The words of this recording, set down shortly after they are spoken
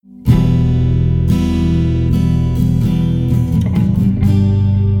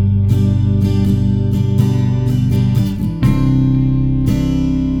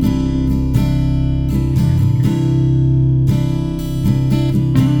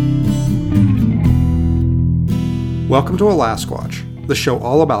Welcome to Alaskwatch, the show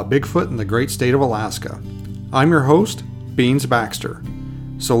all about Bigfoot in the great state of Alaska. I'm your host, Beans Baxter.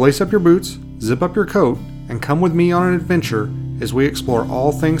 So lace up your boots, zip up your coat, and come with me on an adventure as we explore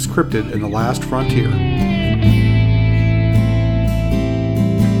all things cryptid in the last frontier.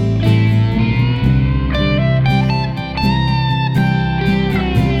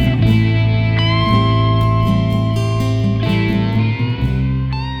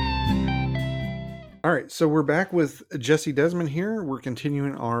 All right, so we're back with Jesse Desmond here. We're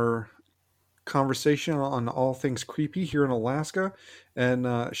continuing our conversation on all things creepy here in Alaska,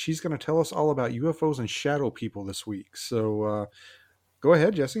 and she's going to tell us all about UFOs and shadow people this week. So go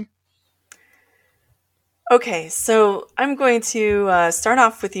ahead, Jesse. Okay, so I'm going to start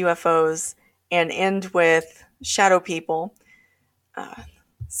off with UFOs and end with shadow people.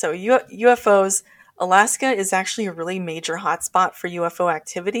 UFOs, Alaska is actually a really major hotspot for UFO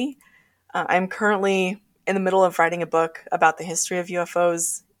activity. I'm currently in the middle of writing a book about the history of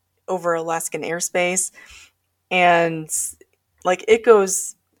UFOs over Alaskan airspace, and it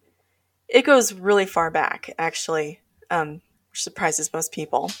goes really far back, actually, which surprises most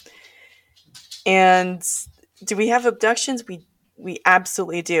people. And do we have abductions? We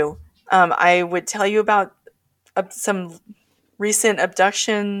absolutely do. I would tell you about some recent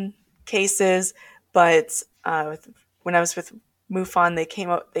abduction cases, but when I was with MUFON, they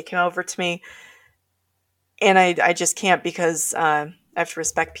came over to me, and I just can't because I have to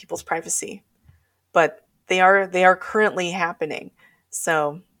respect people's privacy. But they are currently happening,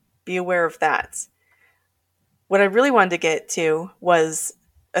 so be aware of that. What I really wanted to get to was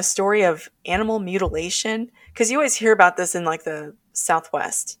a story of animal mutilation, because you always hear about this in like the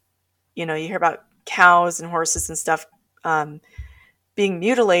Southwest. You know, you hear about cows and horses and stuff being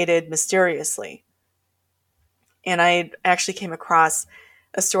mutilated mysteriously. And I actually came across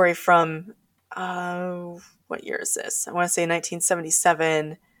a story from, what year is this? I want to say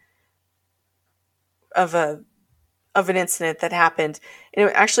 1977 of an incident that happened. And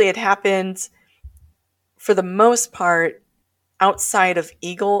it happened for the most part outside of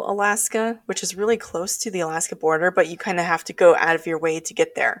Eagle, Alaska, which is really close to the Alaska border, but you kind of have to go out of your way to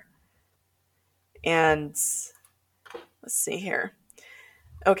get there. And let's see here.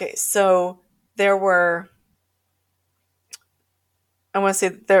 Okay, so there were, I want to say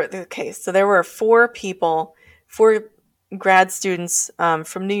there were four grad students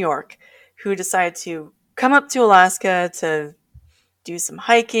from New York who decided to come up to Alaska to do some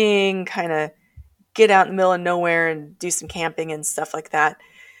hiking, kind of get out in the middle of nowhere and do some camping and stuff like that.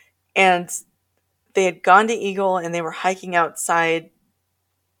 And they had gone to Eagle and they were hiking outside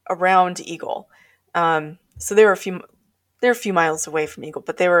around Eagle. So they were a few miles away from Eagle,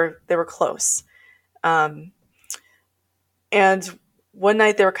 but they were close. And one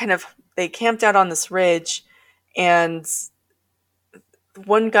night they camped out on this ridge, and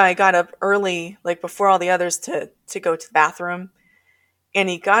one guy got up early, like before all the others, to go to the bathroom. And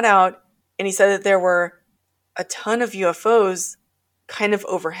he got out and he said that there were a ton of UFOs kind of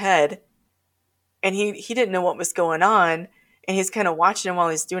overhead, and he didn't know what was going on, and he's kind of watching him while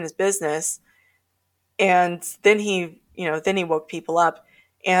he's doing his business. And then he woke people up,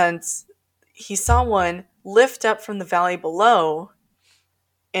 and he saw one lift up from the valley below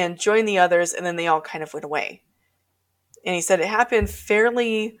and join the others, and then they all kind of went away. And he said it happened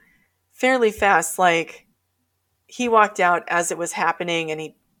fairly fast. Like, he walked out as it was happening, and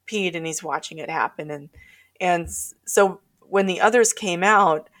he peed, and he's watching it happen. And so when the others came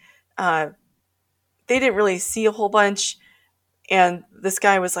out, they didn't really see a whole bunch. And this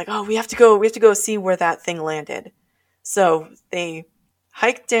guy was like, "Oh, we have to go see where that thing landed." So they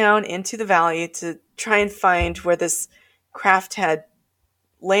hiked down into the valley to try and find where this craft had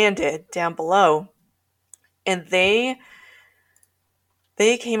landed down below. And they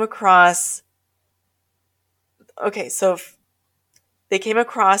came across, they came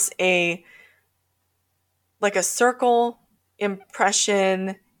across a circle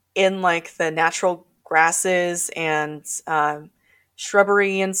impression in like the natural grasses and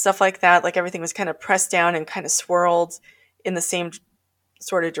shrubbery and stuff like that. Like, everything was kind of pressed down and kind of swirled in the same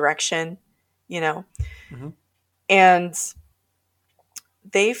sort of direction, you know. Mm-hmm. And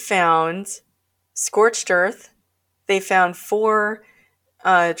they found scorched earth. They found 4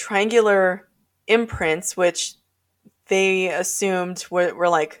 triangular imprints, which they assumed were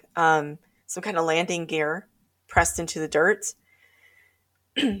like some kind of landing gear pressed into the dirt.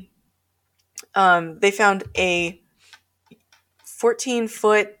 They found a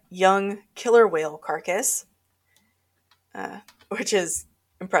 14-foot young killer whale carcass, which is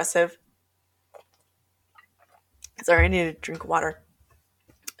impressive. Sorry, I need a drink of water.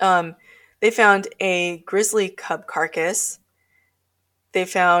 They found a grizzly cub carcass. They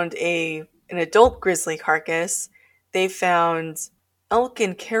found an adult grizzly carcass. They found elk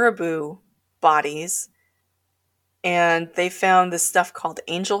and caribou bodies, and they found this stuff called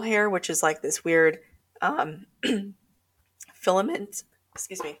angel hair, which is like this weird um, filament.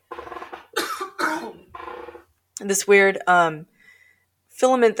 Excuse me. This weird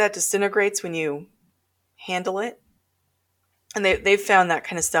filament that disintegrates when you handle it. And they've found that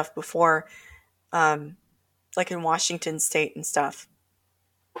kind of stuff before, um, like in Washington State and stuff.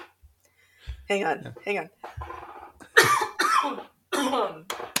 Hang on, Yeah. hang on.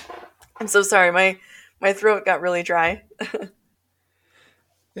 I'm so sorry. My throat got really dry.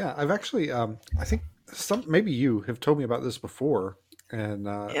 Yeah, I've actually, I think maybe you have told me about this before, and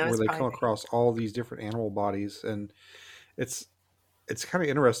Yeah, where it's they probably come me. across all these different animal bodies, and it's it's kind of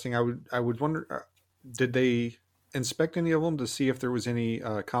interesting. I would wonder, did they inspect any of them to see if there was any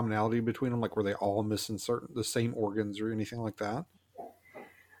commonality between them, like were they all missing certain the same organs or anything like that?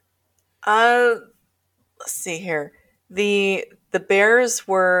 Uh, let's see here. The bears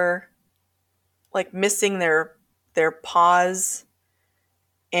were like missing their paws,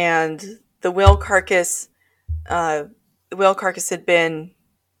 and the whale carcass. Uh, the whale carcass had been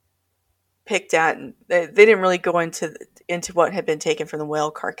picked at, and they didn't really go into what had been taken from the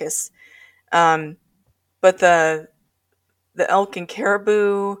whale carcass. Um, but the elk and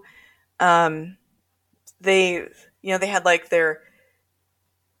caribou, um, they they had like they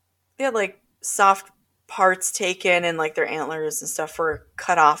had like soft parts taken, and like their antlers and stuff were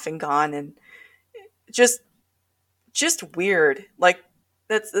cut off and gone, and just just weird. Like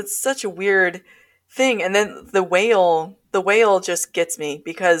that's such a weird thing. And then the whale just gets me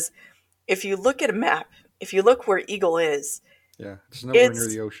because if you look at a map, if you look where Eagle is, Yeah, it's nowhere near it's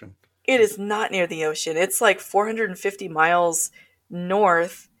the ocean. it is not near the ocean. It's like 450 miles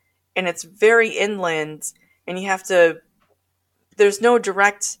north, and it's very inland, and you have to there's no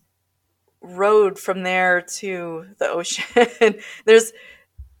direct road from there to the ocean. There's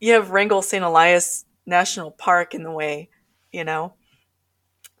you have Wrangell St. Elias National Park in the way, you know,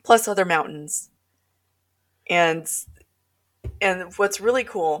 plus other mountains. And what's really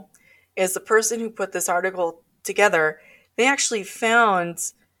cool is the person who put this article together, they actually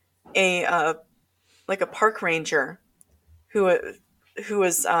found a like a park ranger who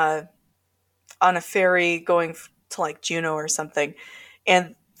was on a ferry going to like Juneau or something,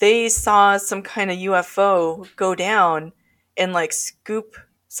 and they saw some kind of UFO go down and like scoop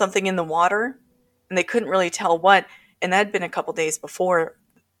something in the water, and they couldn't really tell what. And that had been a couple days before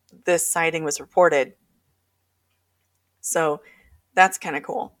this sighting was reported, so that's kind of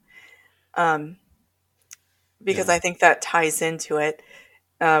cool. Um, because Yeah. I think that ties into it,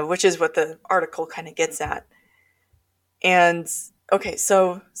 which is what the article kind of gets at. And okay,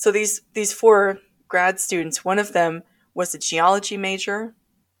 so these four grad students, one of them was a geology major,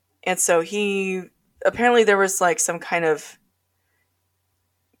 and so he apparently there was like some kind of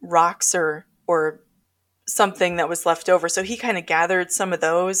rocks or something that was left over. So he kind of gathered some of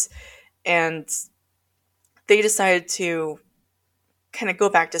those, and they decided to kind of go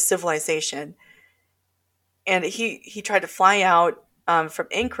back to civilization. And he tried to fly out from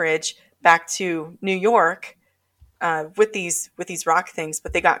Anchorage back to New York with these rock things,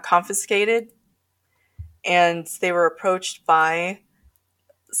 but they got confiscated, and they were approached by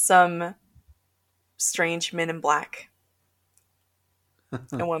some strange men in black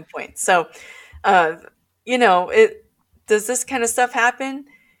at one point. So, uh, it does this kind of stuff happen?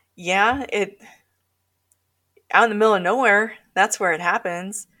 Yeah, it out in the middle of nowhere. That's where it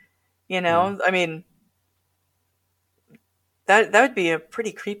happens. Yeah. I mean that would be a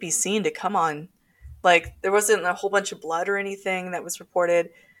pretty creepy scene to come on. Like there wasn't a whole bunch of blood or anything that was reported.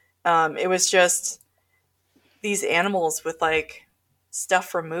 It was just these animals with like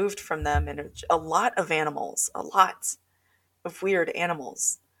stuff removed from them, and a lot of animals, a lot of weird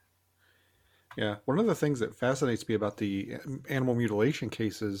animals. Yeah. One of the things that fascinates me about the animal mutilation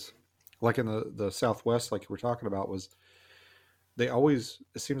cases, like in the Southwest, like you were talking about, was it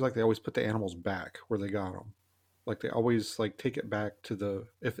seems like they always put the animals back where they got them. Like they always like take it back to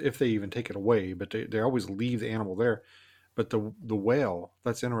if they even take it away, but they always leave the animal there. But the whale,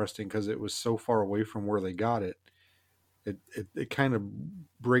 that's interesting because it was so far away from where they got it. It kind of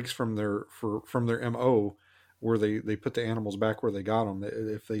breaks from from their MO, where they put the animals back where they got them.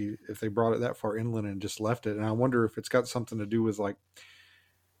 If they brought it that far inland and just left it, and I wonder if it's got something to do with like,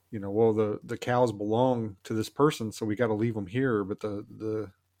 well, the cows belong to this person, so we got to leave them here, but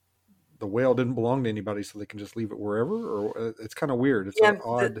the whale didn't belong to anybody, so they can just leave it wherever. Or it's kind of weird. It's an Yeah,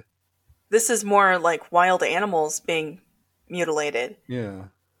 odd. this is more like wild animals being mutilated. Yeah.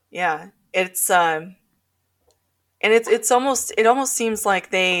 Yeah. it's and it almost seems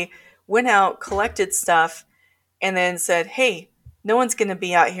like they went out, collected stuff, and then said, "Hey, no one's going to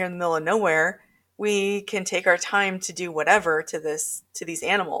be out here in the middle of nowhere. We can take our time to do whatever to these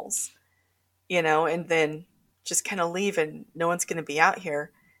animals, and then just kind of leave, and no one's going to be out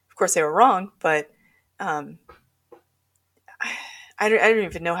here." Of course, they were wrong, but um, I don't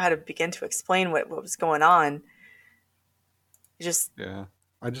even know how to begin to explain what was going on. Just Yeah.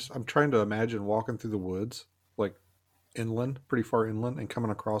 I'm trying to imagine walking through the woods, like inland, pretty far inland, and coming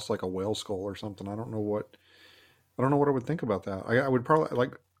across like a whale skull or something. I don't know what I would think about that. I would probably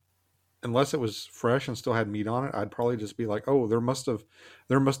like, unless it was fresh and still had meat on it, I'd probably just be like, oh, there must have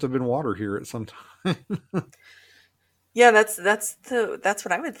been water here at some time. yeah, that's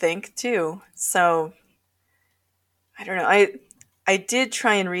what I would think too. So I don't know. I did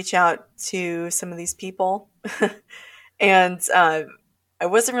try and reach out to some of these people, and I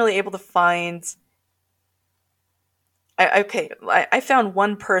wasn't really able to find. I found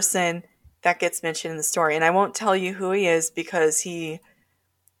one person that gets mentioned in the story, and I won't tell you who he is because he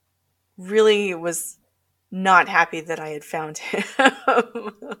really was not happy that I had found him.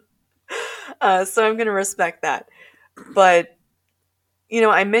 So I'm going to respect that. But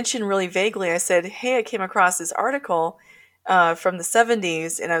I mentioned really vaguely. I said, "Hey, I came across this article from the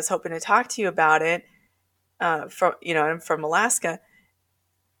 '70s, and I was hoping to talk to you about it." I'm from Alaska,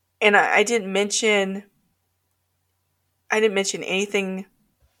 and I didn't mention anything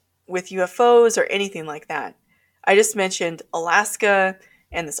with UFOs or anything like that. I just mentioned Alaska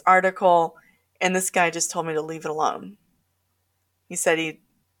and this article, and this guy just told me to leave it alone. He said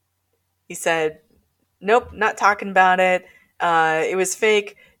he said, "Nope, not talking about it. It was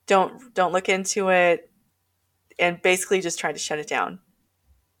fake. Don't look into it," and basically just tried to shut it down.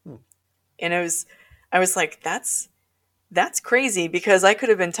 Hmm. And I was like, that's crazy because I could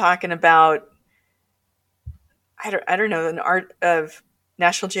have been talking about I don't know, an art of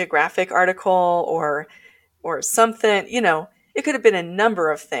National Geographic article or something. It could have been a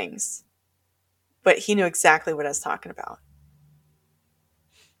number of things, but he knew exactly what I was talking about.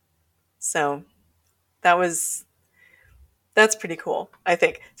 So that was that's pretty cool. I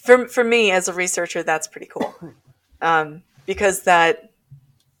think for me as a researcher, that's pretty cool, because that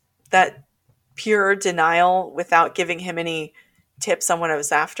pure denial without giving him any tips on what I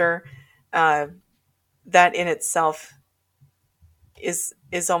was after, uh, that in itself is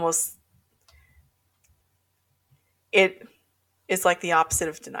almost it is like the opposite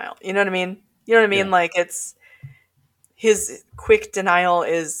of denial. You know what I mean? You know what I mean? Yeah. Like it's his quick denial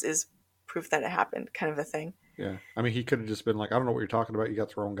is proof that it happened, kind of a thing. Yeah. I mean, he could have just been like, I don't know what you're talking about. You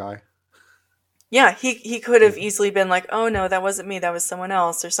got the wrong guy. Yeah, he could have Yeah. easily been like, "Oh no, that wasn't me. That was someone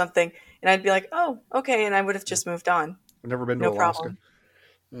else," or something, and I'd be like, "Oh, okay," and I would have Yeah. just moved on. I've never been to No Alaska. problem.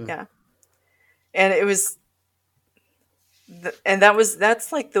 Yeah. Yeah, and it was,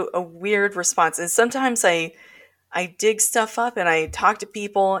 that's like a weird response. And sometimes I dig stuff up and I talk to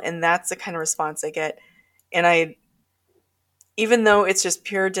people, and that's the kind of response I get. And even though it's just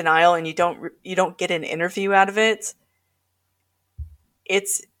pure denial, and you don't get an interview out of it,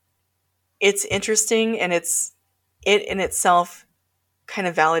 it's it's interesting, and it in itself kind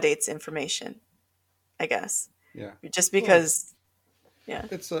of validates information, I guess. Yeah. Just Well, because, yeah,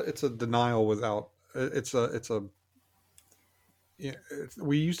 it's a denial without, it's a, yeah,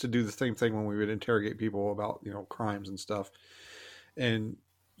 we used to do the same thing when we would interrogate people about, crimes and stuff. And,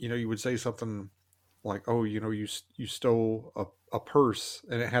 you would say something like, oh, you stole a purse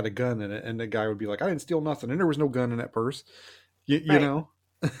and it had a gun in it. And the guy would be like, I didn't steal nothing. And there was no gun in that purse. You right. know,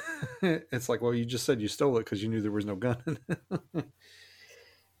 it's like, well, you just said you stole it because you knew there was no gun in it.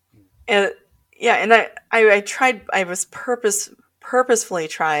 And yeah, and I tried. I was purposefully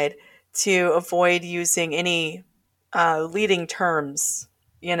tried to avoid using any leading terms.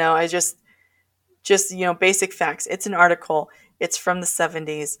 I just basic facts. It's an article. It's from the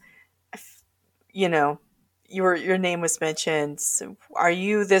 '70s. You know, your name was mentioned. So are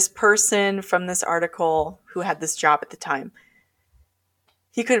you this person from this article who had this job at the time?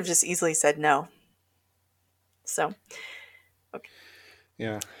 He could have just easily said no. So okay.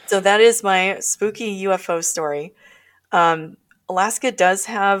 Yeah. So that is my spooky UFO story. Um, Alaska does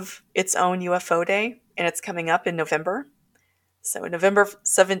have its own UFO day, and it's coming up in November. So November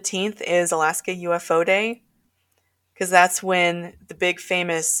 17th is Alaska UFO Day, because that's when the big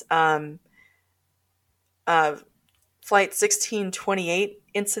famous uh, Flight 1628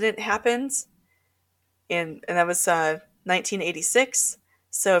 incident happens, and that was 1986.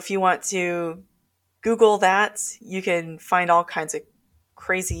 So if you want to Google that, you can find all kinds of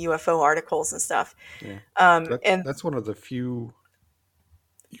crazy UFO articles and stuff. Yeah. And That's one of the few.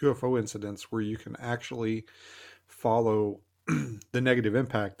 UFO incidents where you can actually follow the negative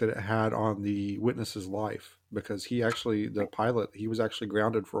impact that it had on the witness's life, because he actually, the pilot, he was actually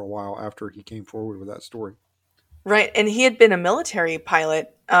grounded for a while after he came forward with that story. Right, and he had been a military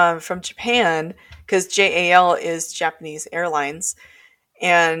pilot from Japan because JAL is Japanese Airlines,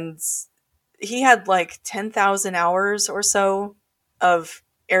 and he had like 10,000 hours or so of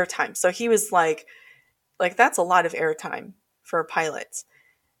airtime. So he was like that's a lot of airtime for a pilot.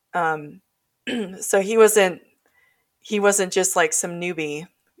 Um, so he wasn't just like some newbie,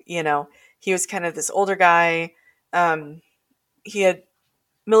 you know. He was kind of this older guy. Um, he had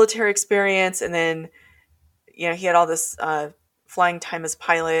military experience, and then he had all this flying time as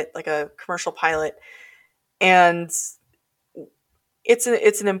pilot, like a commercial pilot, and it's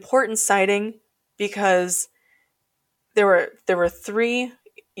an important sighting because there were three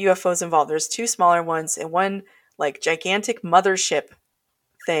UFOs involved. There's two smaller ones and one like gigantic mothership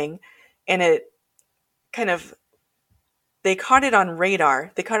thing, and it kind of they caught it on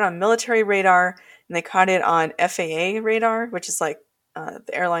radar. They caught it on military radar, and they caught it on FAA radar, which is like the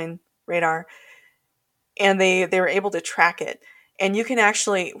airline radar, and they were able to track it. And you can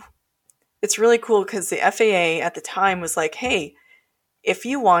actually, it's really cool because the FAA at the time was like, hey, if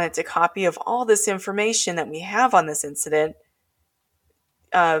you wanted a copy of all this information that we have on this incident,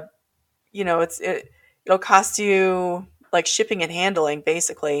 uh, it'll cost you like shipping and handling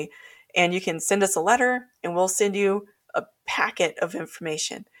basically, and you can send us a letter and we'll send you a packet of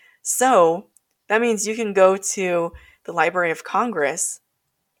information. So that means you can go to the Library of Congress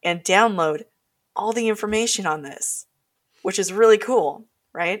and download all the information on this, which is really cool,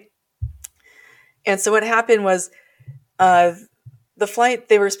 right? And so what happened was uh, the flight,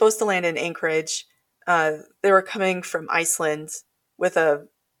 they were supposed to land in Anchorage. They were coming from Iceland with a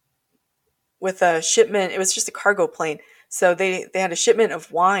shipment. It was just a cargo plane, so they had a shipment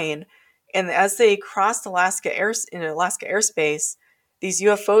of wine. And as they crossed in Alaska airspace, these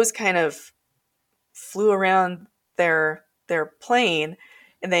UFOs kind of flew around their plane,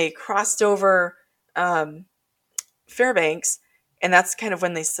 and they crossed over um, Fairbanks, and that's kind of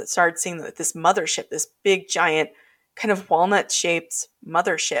when they started seeing this mothership, this big giant kind of walnut shaped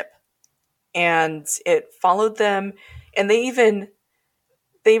mothership, and it followed them, and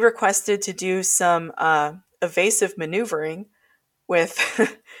they requested to do some evasive maneuvering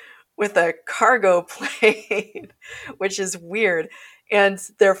with with a cargo plane, which is weird. And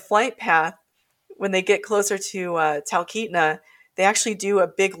their flight path, when they get closer to Talkeetna, they actually do a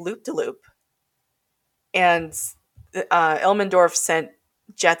big loop de loop. And Elmendorf sent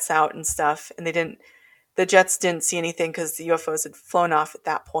jets out and stuff, and the jets didn't see anything because the UFOs had flown off at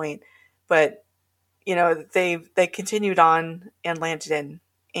that point. But they continued on and landed in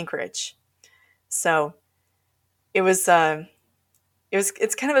Anchorage. So it was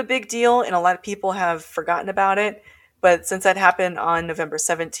it's kind of a big deal, and a lot of people have forgotten about it. But since that happened on November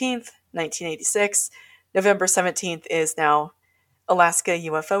 17th, 1986, November 17th is now Alaska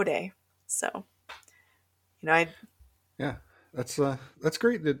UFO Day. So, I Yeah, that's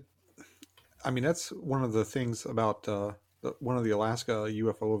great. I mean, that's one of the things about one of the Alaska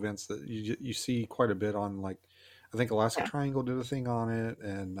UFO events that you see quite a bit on, like, I think Alaska yeah. Triangle did a thing on it,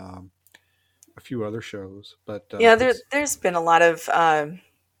 and a few other shows. But Yeah, it's there's been a lot of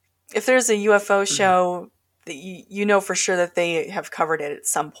if there's a UFO show that you know for sure that they have covered it at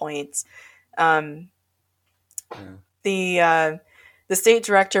some point. Um, yeah, the the state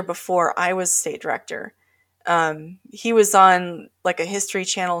director before I was state director, he was on like a History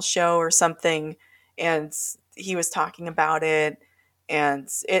Channel show or something, and he was talking about it, and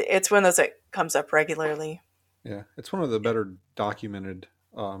it's one of those that comes up regularly. yeah, it's one of the better documented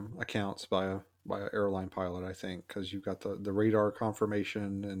accounts by an airline pilot, I think, because you've got the radar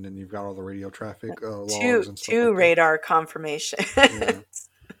confirmation, and then you've got all the radio traffic logs and stuff Two like that. radar confirmation, Yeah,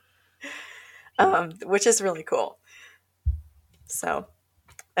 yeah, which is really cool. So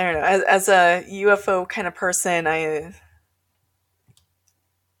I don't know. As a UFO kind of person, I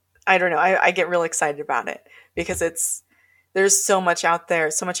don't know. I get real excited about it because there's so much out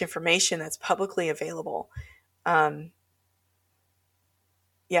there, so much information that's publicly available. Um,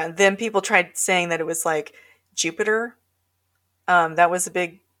 yeah. Then people tried saying that it was like Jupiter. That was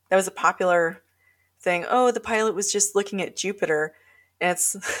a popular thing. Oh, the pilot was just looking at Jupiter, and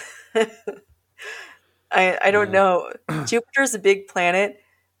it's I don't yeah. know. Jupiter's a big planet,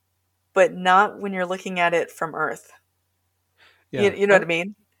 but not when you're looking at it from Earth. Yeah, You know what I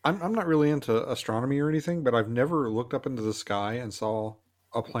mean? I'm not really into astronomy or anything, but I've never looked up into the sky and saw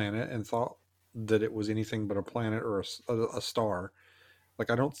a planet and thought that it was anything but a planet or a star. Like,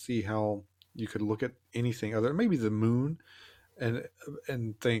 I don't see how you could look at anything other, maybe the moon,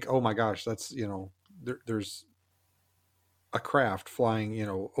 and think, oh my gosh, that's there's a craft flying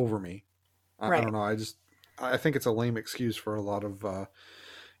over me. I don't Right. know. I think it's a lame excuse for a lot of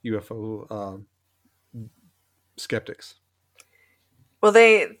UFO skeptics. Well,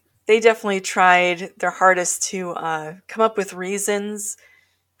 they definitely tried their hardest to come up with reasons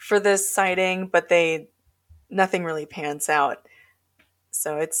for this sighting, but they nothing really pans out.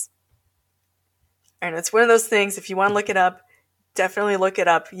 So it's one of those things. If you want to look it up, definitely look it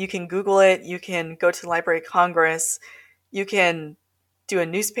up. You can Google it. You can go to the Library of Congress. You can do a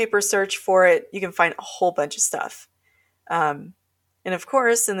newspaper search for it. You can find a whole bunch of stuff. Um, and of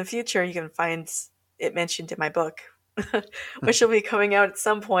course, in the future, you can find it mentioned in my book, which will be coming out at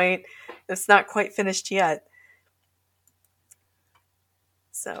some point. It's not quite finished yet.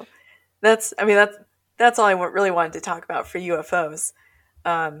 So that's all I really wanted to talk about for UFOs.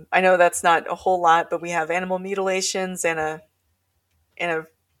 I know that's not a whole lot, but we have animal mutilations and a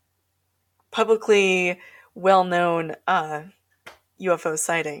publicly well known UFO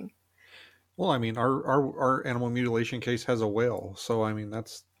sighting. Well, I mean, our animal mutilation case has a whale, so I mean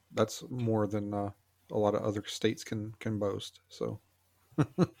that's more than a lot of other states can boast. So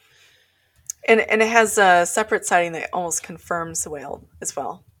And it has a separate sighting that almost confirms the whale as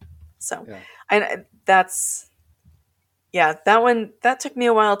well. So, yeah. and that's yeah, that one that took me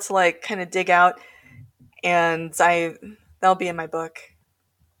a while to like kind of dig out, and I that'll be in my book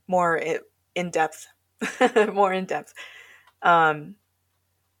more in depth, more in depth. Um,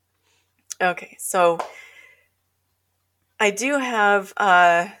 okay, so I do have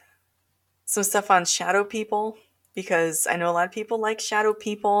some stuff on shadow people because I know a lot of people like shadow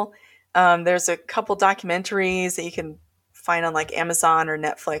people. There's a couple documentaries that you can find on like Amazon or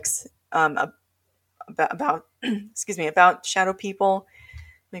Netflix about excuse me, about shadow people.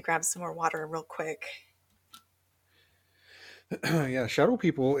 Let me grab some more water real quick. Yeah, shadow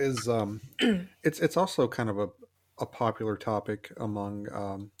people is it's also kind of a popular topic among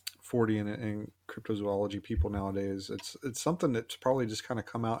Fortean and cryptozoology people nowadays. It's something that's probably just kind of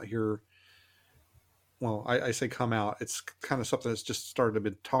come out here. Well, I say come out. It's kind of something that's just started to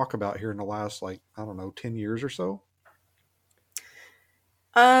be talk about here in the last, like, I don't know, 10 years or so.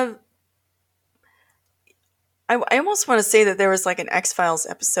 Uh, I almost want to say that there was like an X Files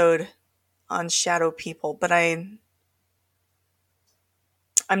episode on shadow people, but I'm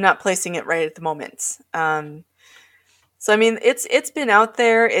not placing it right at the moment. So I mean, it's been out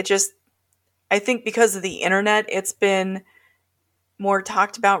there. It just I think because of the internet, it's been more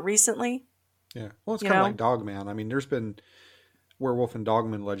talked about recently. Yeah. Well, it's You kind of like know? Dogman. I mean, there's been werewolf and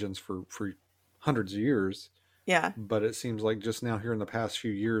dogman legends for hundreds of years, Yeah. but it seems like just now here in the past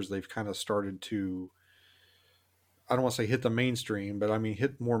few years they've kind of started to, I don't want to say hit the mainstream, but I mean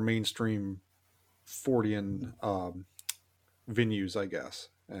hit more mainstream Fortean venues, I guess.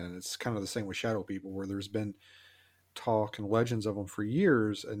 And it's kind of the same with shadow people, where there's been talk and legends of them for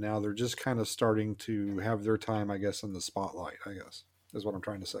years, and now they're just kind of starting to have their time, I guess, in the spotlight. I guess is what I'm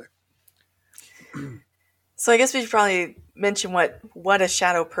trying to say. So I guess we should probably mention what a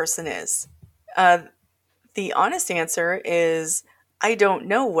shadow person is. Uh, the honest answer is I don't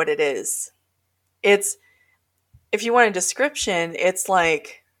know what it is. It's if you want a description, it's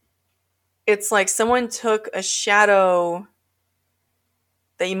like someone took a shadow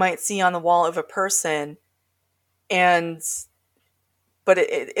that you might see on the wall of a person and but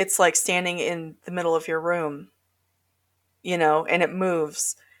it's like standing in the middle of your room, and it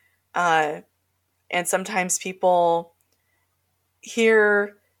moves. Uh, and sometimes people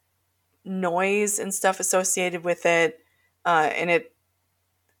hear noise and stuff associated with it, and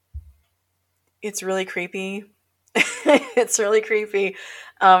it's really creepy. It's really creepy,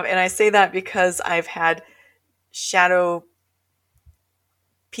 and I say that because I've had shadow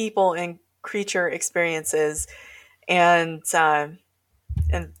people and creature experiences, and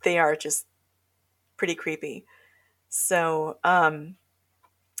they are just pretty creepy. So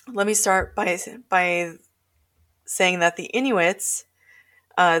let me start by saying that the Inuits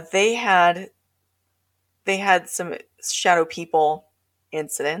they had some shadow people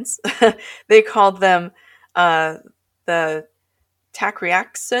incidents. They called them uh, the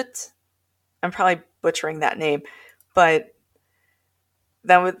Takriaksut. I'm probably butchering that name, but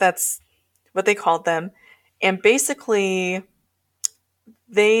that's what they called them. And basically,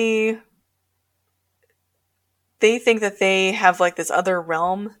 they they think that they have like this other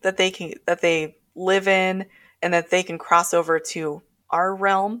realm that they live in, and that they can cross over to our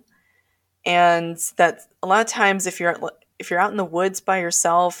realm. And that a lot of times, if you're out in the woods by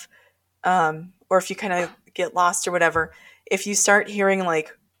yourself, or if you kind of get lost or whatever, if you start hearing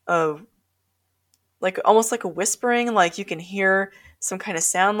like a like almost like a whispering, like you can hear some kind of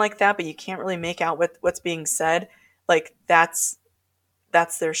sound like that, but you can't really make out what's being said. Like that's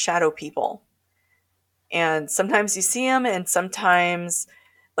their shadow people. And sometimes you see them, and sometimes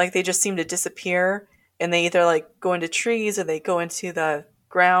like they just seem to disappear, and they either like go into trees or they go into the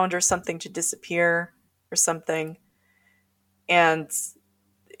ground or something to disappear or something. And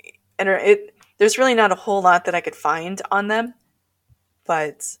it there's really not a whole lot that I could find on them,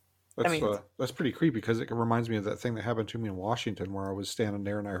 but I mean, That's pretty creepy because it reminds me of that thing that happened to me in Washington where I was standing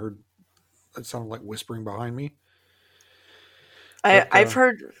there and I heard it sounded like whispering behind me. But I've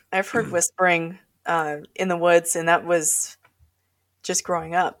heard whispering in the woods, and that was just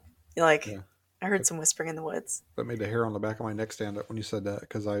growing up. Like yeah, I heard some whispering in the woods. that made the hair on the back of my neck stand up when you said that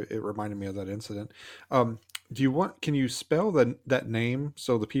because I it reminded me of that incident. Um, do you want? Can you spell that name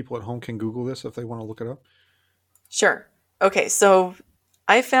so the people at home can Google this if they want to look it up? Sure. Okay, so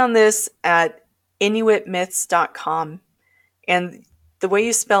I found this at inuitmyths.com, and the way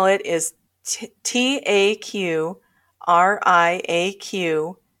you spell it is TAQRIAQSUIT.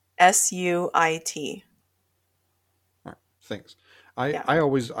 All right, thanks. Yeah.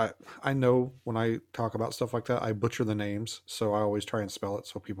 I know when I talk about stuff like that, I butcher the names, so I always try and spell it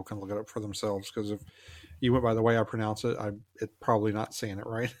so people can look it up for themselves. Because if you went by the way I pronounce it, it's probably not saying it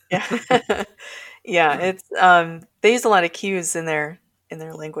right. Yeah. Yeah, it's they use a lot of cues in their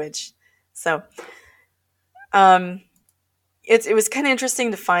language. So, um it was kind of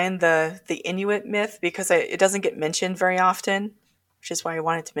interesting to find the Inuit myth because it doesn't get mentioned very often, which is why I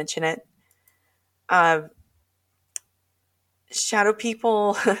wanted to mention it. Uh, shadow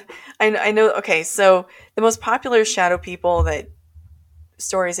people, I know. Okay, so the most popular shadow people that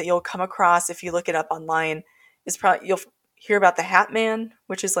stories that you'll come across if you look it up online is probably you'll hear about the Hat Man,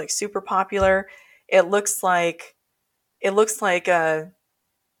 which is like super popular. It looks like it looks like a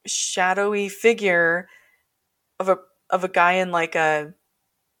shadowy figure of a guy in like a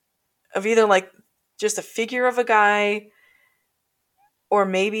of either like just a figure of a guy, or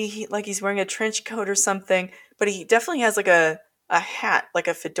maybe like he's wearing a trench coat or something, but he definitely has like a hat, like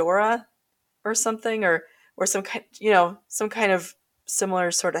a fedora or something, or some kind, some kind of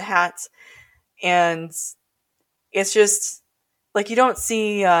similar sort of hat. And it's just like you don't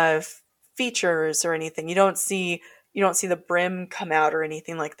see features or anything. You don't see the brim come out or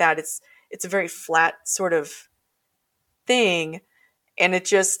anything like that. It's a very flat sort of thing, and it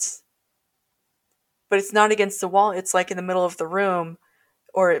just but it's not against the wall. It's like in the middle of the room,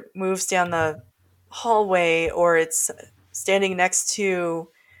 or it moves down the hallway, or it's standing next to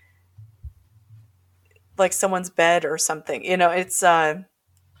like someone's bed or something. It's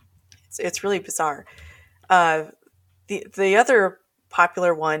really bizarre. Uh, the other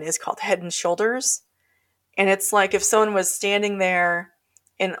popular one is called Head and Shoulders, and it's like if someone was standing there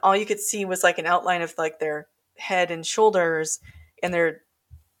and all you could see was like an outline of like their head and shoulders, and they're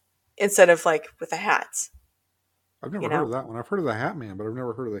instead of like with a hat, I've you never heard know. of that one. I've heard of the Hat Man, but I've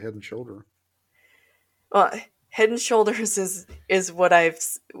never heard of the Head and Shoulder. Well, Head and Shoulders is what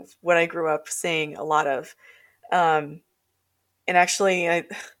I grew up seeing a lot of. Um, and actually, I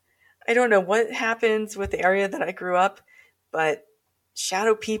don't know what happens with the area that I grew up, but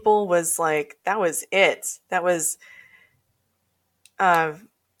Shadow People was like that was it. That was uh,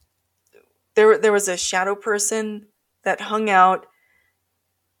 there was a shadow person that hung out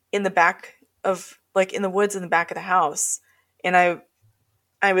in the back of like in the woods in the back of the house, and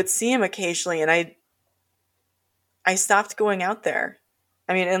I would see him occasionally, and I stopped going out there.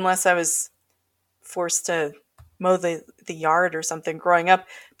 I mean, unless I was forced to mow the yard or something growing up,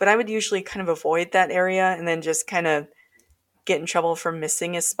 but I would usually kind of avoid that area and then just kind of get in trouble for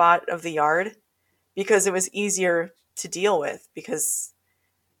missing a spot of the yard because it was easier to deal with because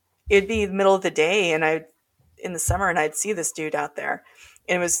it'd be the middle of the day and I in the summer and I'd see this dude out there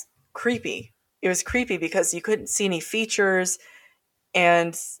and it was creepy. It was creepy because you couldn't see any features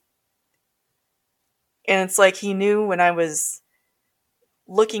and it's like he knew when I was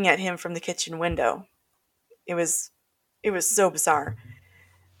looking at him from the kitchen window. It was it was so bizarre.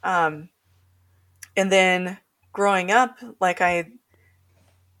 Um, and then growing up, like I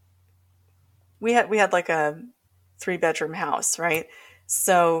we had like a 3 bedroom house, right?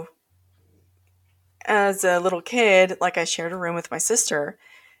 So as a little kid, like I shared a room with my sister,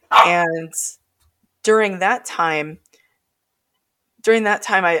 and during that time,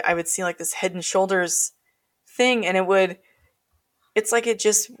 I would see like this Head and Shoulders thing, and it's like it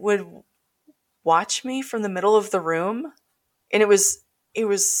just would watch me from the middle of the room, and it was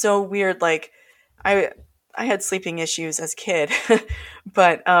so weird. Like I I had sleeping issues as a kid,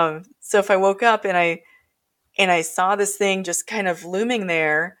 but so if I woke up and I saw this thing just kind of looming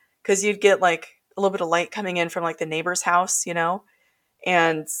there, because you'd get like a little bit of light coming in from like the neighbor's house,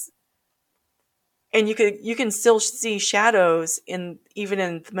 and you can still see shadows in even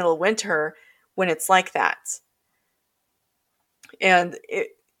in the middle of winter when it's like that. And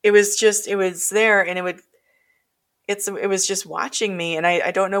it was there, and it was just watching me, and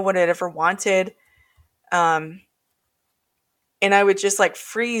I don't know what it ever wanted. Um, and I would just like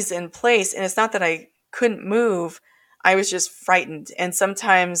freeze in place, and it's not that I couldn't move, I was just frightened. And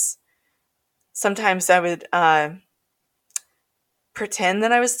sometimes I would pretend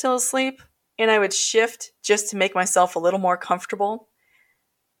that I was still asleep, and I would shift just to make myself a little more comfortable.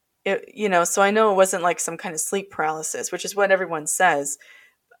 So I know it wasn't like some kind of sleep paralysis, which is what everyone says.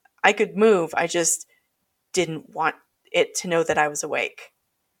 I could move, I just didn't want it to know that I was awake.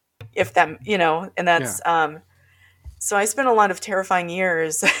 If that, and Yeah. that's so I spent a lot of terrifying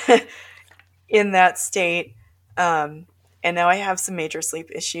years in that state. Um, and now I have some major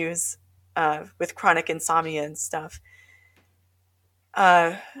sleep issues with chronic insomnia and stuff.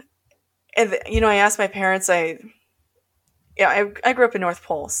 Uh, and I asked my parents. I grew up in North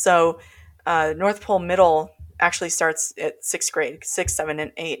Pole, so North Pole Middle actually starts at sixth grade, sixth, seventh,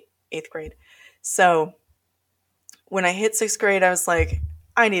 and eighth grade. So when I hit sixth grade, I was like,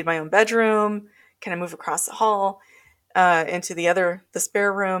 I need my own bedroom. Can I move across the hall into the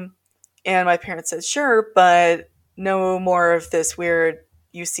spare room? And my parents said, sure, but no more of this weird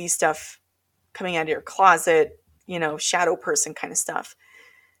you see stuff coming out of your closet, shadow person kind of stuff.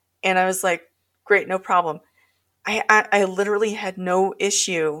 And I was like, great, no problem. I literally had no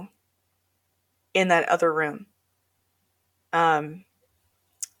issue in that other room. Um,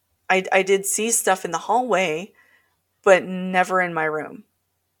 I did see stuff in the hallway, but never in my room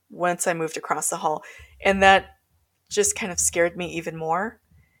once I moved across the hall. And that just kind of scared me even more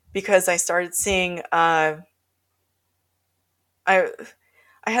because I started seeing, I I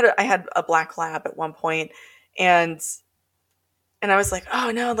had a black lab at one point, and I was like,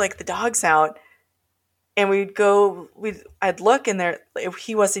 oh no, like the dog's out. And I'd look, and there, if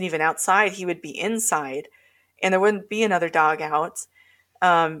he wasn't even outside, he would be inside, and there wouldn't be another dog out.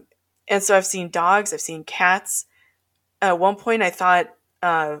 Um, and so I've seen dogs, I've seen cats. At one point, I thought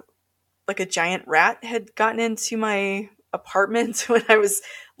like a giant rat had gotten into my apartment when I was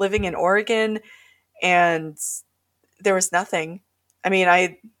living in Oregon, and there was nothing. I mean,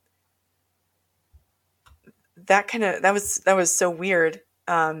 I that was so weird.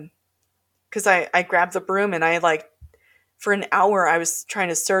 Because I grabbed the broom, and I like for an hour I was trying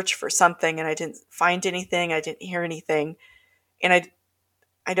to search for something, and I didn't find anything. I didn't hear anything, and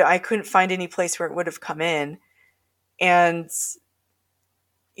I couldn't find any place where it would have come in. And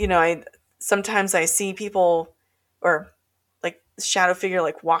I sometimes I see people or like shadow figure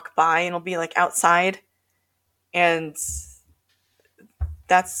like walk by, and it'll be like outside, and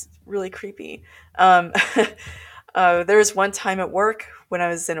that's really creepy. Um, there was one time at work when I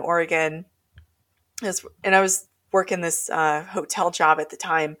was in Oregon, and I was working this hotel job at the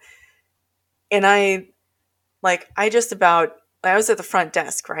time, and I was at the front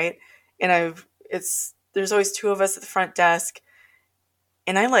desk, right? And there's always two of us at the front desk,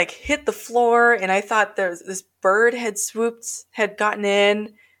 and I like hit the floor, and I thought this bird had gotten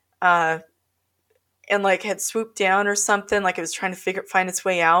in, uh, and like had swooped down or something, like it was trying to find its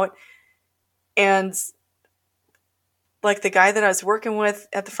way out. And like the guy that I was working with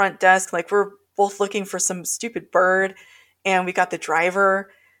at the front desk, like we're both looking for some stupid bird, and we got the driver,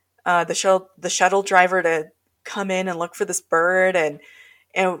 the shuttle driver to come in and look for this bird, and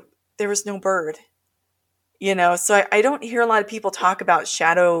there was no bird. So I don't hear a lot of people talk about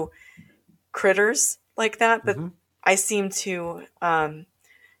shadow critters like that, but Mm-hmm. I seem to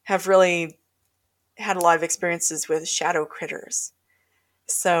have really had a lot of experiences with shadow critters.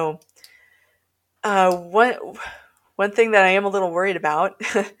 So one thing that I am a little worried about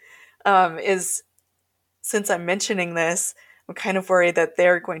is, since I'm mentioning this, I'm kind of worried that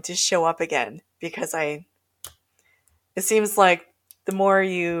they're going to show up again because it seems like the more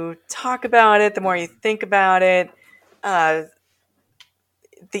you talk about it, the more you think about it, uh,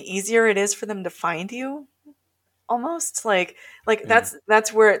 the easier it is for them to find you. Almost like Yeah.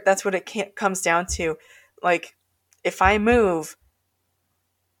 that's what it comes down to. Like if I move,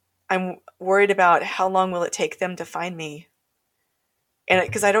 I'm worried about how long will it take them to find me, and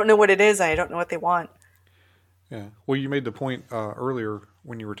because I don't know what it is, I don't know what they want. Yeah. Well, you made the point earlier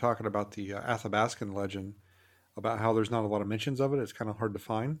when you were talking about the Athabascan legend about how there's not a lot of mentions of it. It's kind of hard to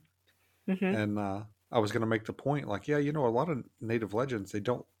find. Hmm. And I was going to make the point, like, yeah, a lot of native legends they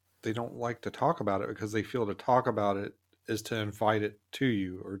don't like to talk about it because they feel to talk about it is to invite it to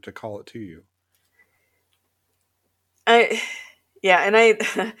you or to call it to you. I Yeah, and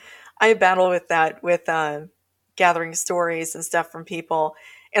I battle with that with gathering stories and stuff from people,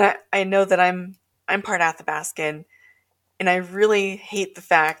 and I know that I'm part Athabascan, and I really hate the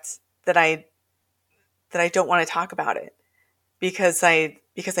fact that I don't want to talk about it because I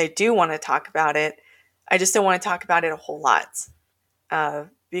do want to talk about it. I just don't want to talk about it a whole lot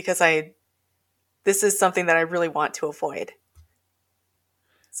because I this is something that I really want to avoid.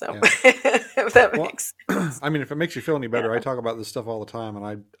 So Yeah. if that Well, makes sense, I mean, if it makes you feel any better, I yeah. talk about this stuff all the time,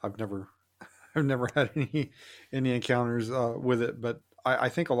 and I've never I've never had any encounters with it. But I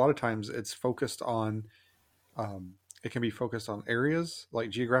think a lot of times it's focused on it can be focused on areas like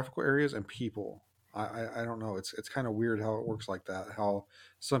geographical areas and people. I don't know. It's kind of weird how it works like that. How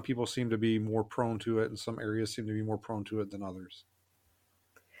some people seem to be more prone to it, and some areas seem to be more prone to it than others.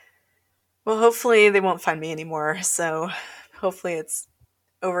 Well, hopefully they won't find me anymore. So hopefully it's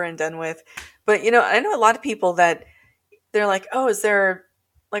over and done with. But I know a lot of people that they're like, "Oh, is there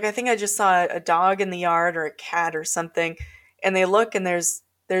like I think I just saw a dog in the yard or a cat or something." And they look and there's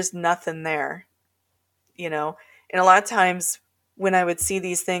nothing there, you know. And a lot of times when I would see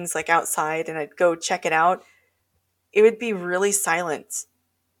these things like outside and I'd go check it out, it would be really silent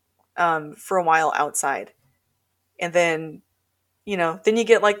for a while outside. And then you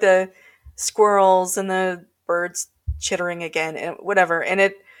get like the squirrels and the birds chittering again and whatever. And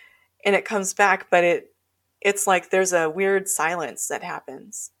it comes back, but it's like there's a weird silence that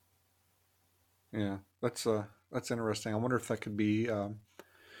happens. Yeah, that's interesting. I wonder if that could be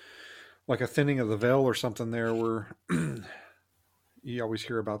like a thinning of the veil or something there, where you always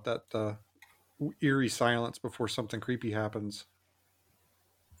hear about that eerie silence before something creepy happens.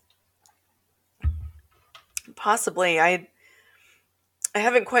 Possibly. I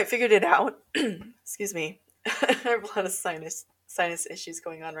haven't quite figured it out. Excuse me. I have a lot of sinus issues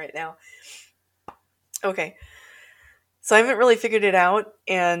going on right now. Okay. So I haven't really figured it out,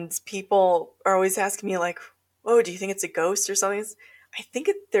 and people are always asking me like, "Oh, do you think it's a ghost or something?" I think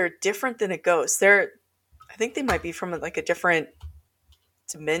they're different than a ghost. I think they might be from like a different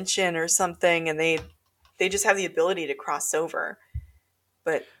dimension or something, and they just have the ability to cross over.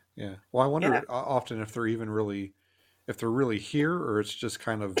 But Yeah. Well, I yeah, wonder often if they're even really if they're really here, or it's just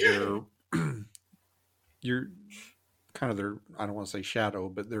kind of their you're kind of their, I don't want to say shadow,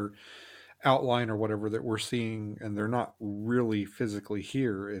 but their outline or whatever that we're seeing, and they're not really physically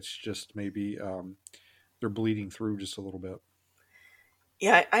here. It's just maybe they're bleeding through just a little bit.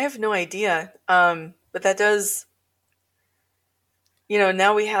 yeah, I have no idea. But that does,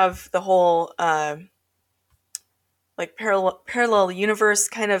 now we have the whole like parallel universe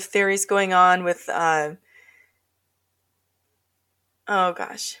kind of theories going on with oh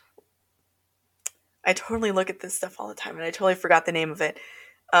gosh, I totally look at this stuff all the time and I totally forgot the name of it.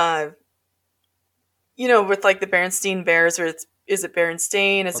 Uh, with like the Berenstein Bears, or is it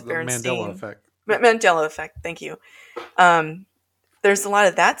Berenstain? Is it The Mandela Berenstein? effect. Mandela effect. Thank you. Um, there's a lot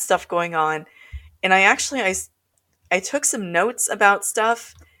of that stuff going on, and I took some notes about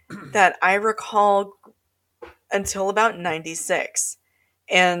stuff that I recall until about 96,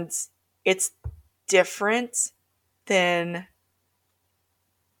 and it's different than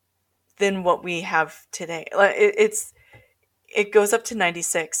what we have today. Like, it goes up to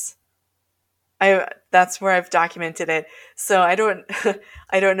 96. I That's where I've documented it. So I don't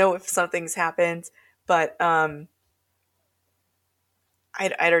I don't know if something's happened, but I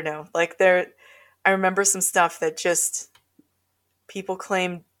don't know. Like I remember some stuff that just people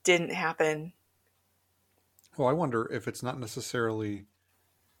claim didn't happen. Well, I wonder if it's not necessarily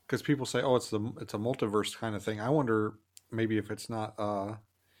because people say, "Oh, it's a multiverse kind of thing." I wonder maybe if it's not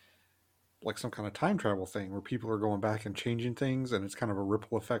like some kind of time travel thing where people are going back and changing things, and it's kind of a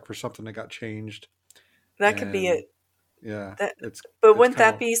ripple effect for something that got changed. That could be And it. yeah, That it's But it's wouldn't kind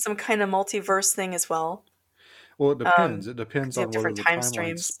that of be some kind of multiverse thing as well? well, it depends. It Because depends you have on whether different the time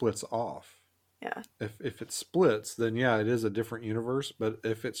timeline streams. splits off. Yeah. If it splits, then yeah, it is a different universe. But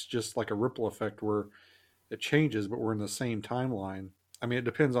if it's just like a ripple effect where it changes, but we're in the same timeline. I mean, it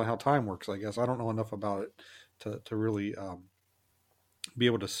depends on how time works. I guess I don't know enough about it to really be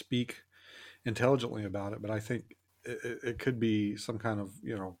able to speak intelligently about it. But I think it could be some kind of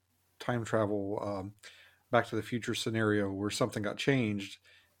time travel, Back to the Future scenario where something got changed,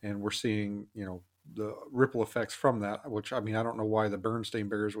 and we're seeing the ripple effects from that. Which, I mean, I don't know why the Bernstein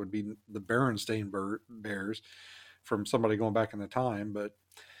Bears would be the Bears from somebody going back in the time, but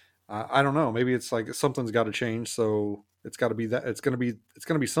I don't know. Maybe it's like something's got to change, so it's got to be that. It's gonna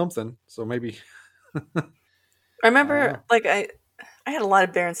be something. So maybe I I don't remember know. like I had a lot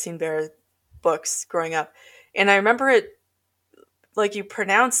of Berenstein Bear books growing up, and I remember it like you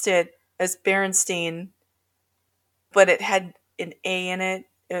pronounced it as Berenstein, but it had an A in it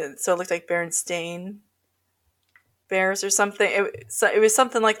So it looked like Berenstain Bears or something. It was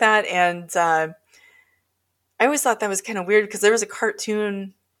something like that, and I always thought that was kind of weird because there was a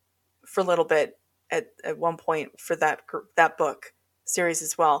cartoon for a little bit at one point for that book series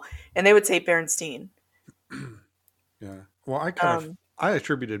as well, and they would say Berenstein. Yeah. Well, Um, I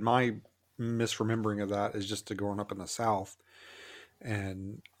attributed my misremembering of that as just to growing up in the South,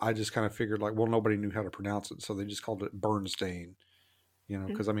 and I just kind of figured like, well, nobody knew how to pronounce it, so they just called it Bernstein. You know,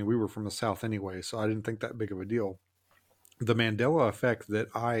 because I mean, we were from the South anyway, so I didn't think that big of a deal. The Mandela effect that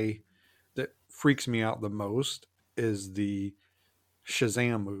freaks me out the most is the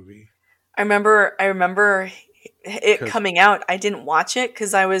Shazam movie I remember it because coming out. I didn't watch it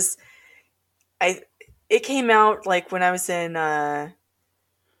because I it came out like when I was in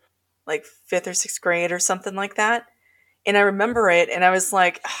like fifth or sixth grade or something like that, and I remember it, and I was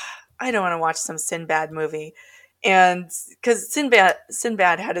like, "Ah, I don't want to watch some Sinbad movie, and because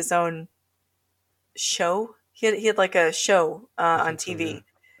Sinbad had his own show, he had like a show I on think so. TV,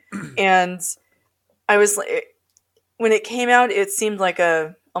 Yeah. and I was like, when it came out, it seemed like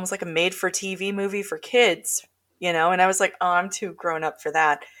a almost like a made for TV movie for kids, you know, and I was like, oh, I'm too grown up for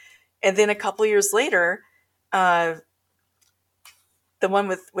that. And then a couple years later, uh, the one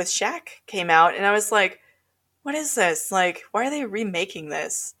with Shaq came out, and I was like, what is this? Like, why are they remaking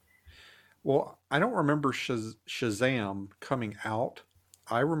this? Well, I don't remember Shazam coming out.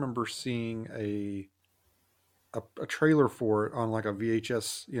 I remember seeing a trailer for it on like a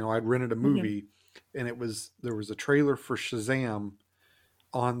VHS. You know, I'd rented a Hmm. movie, and there was a trailer for Shazam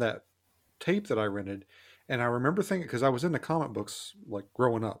on that tape that I rented, and I remember thinking because I was into comic books like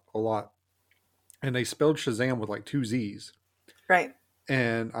growing up a lot, and they spelled Shazam with like two Z's, Right.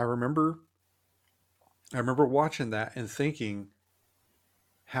 and I remember watching that and thinking,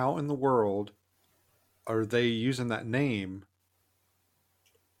 how in the world are they using that name?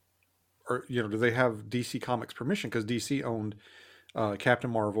 Or you know, do they have DC Comics permission? Because DC owned Captain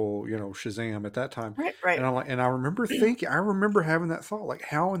Marvel, you know, Shazam at that time. Right. And Right. I'm like, and I remember thinking, I remember having that thought, like,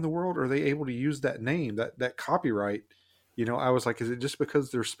 how in the world are they able to use that name, that copyright? You know, I was like, is it just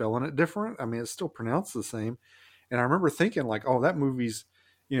because they're spelling it different? I mean, it's still pronounced the same. And I remember thinking, like, oh, that movie's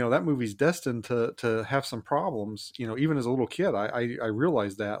destined to have some problems. You know, even as a little kid, I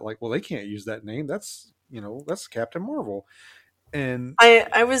realized that, like, well, they can't use that name. That's that's Captain Marvel. And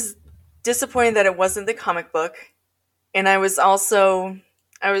I was disappointed that it wasn't the comic book, and I was also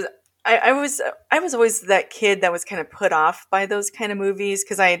I was I was always that kid that was kind of put off by those kind of movies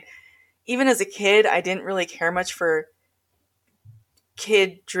because I even as a kid I didn't really care much for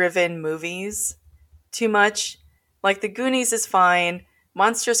kid driven movies too much. Like the Goonies is fine.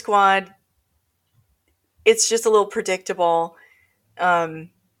 Monster Squad, it's just a little predictable.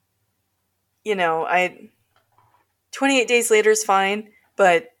 Um, you know, I 28 Days Later is fine,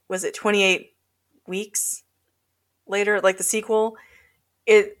 but was it 28 weeks later like the sequel?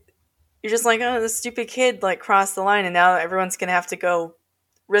 It you're just like, "Oh, this stupid kid like crossed the line and now everyone's going to have to go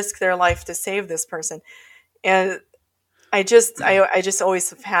risk their life to save this person." And I just always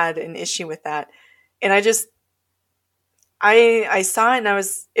have had an issue with that. And I saw it and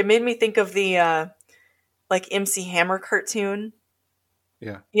it made me think of the like MC Hammer cartoon,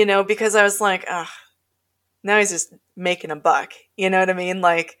 yeah, you know, because I was like, ah, now he's just making a buck. You know what I mean?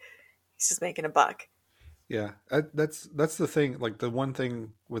 Like he's just making a buck. yeah, that's the thing. Like the one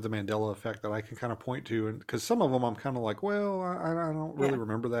thing with the Mandela effect that I can kind of point to, and because some of them I'm kind of like, well, I don't really Yeah.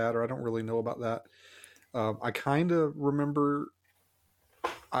 remember that, or I don't really know about that. I kind of remember.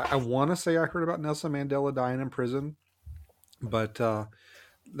 I want to say I heard about Nelson Mandela dying in prison, but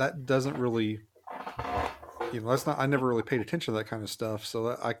that doesn't really, that's not. I never really paid attention to that kind of stuff,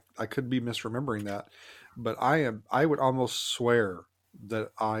 so I could be misremembering that. But I would almost swear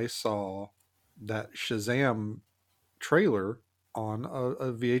that I saw that Shazam trailer on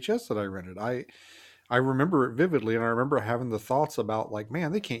a VHS that I rented. I remember it vividly, and I remember having the thoughts about like,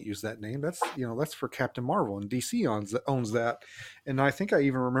 man, they can't use that name. That's that's for Captain Marvel, and DC owns that. And I think I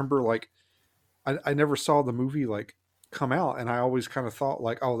even remember like I never saw the movie like come out, and I always kind of thought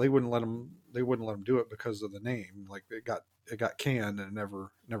like, oh, they wouldn't let them do it because of the name. Like it got canned and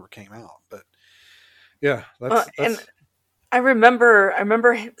never came out. But yeah, Well, and that's I remember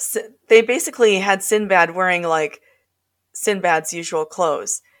they basically had Sinbad wearing like Sinbad's usual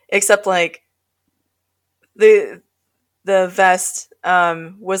clothes, except like the the vest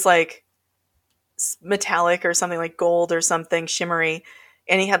was like metallic or something like gold or something shimmery,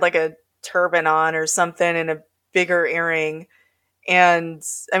 and he had like a turban on or something and a bigger earring. And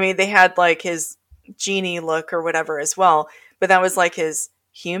I mean, they had like his genie look or whatever as well, but that was like his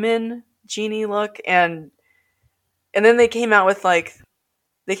human genie look. And then they came out with like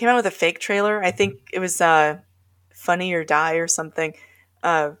they came out with a fake trailer. I think it was Funny or Die or something.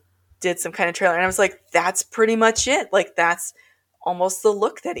 Uh, did some kind of trailer, and I was like, that's pretty much it. Like that's almost the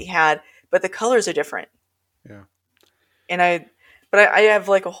look that he had, but the colors are different. Yeah. And I have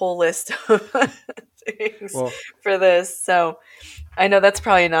like a whole list of things Well, for this, so I know that's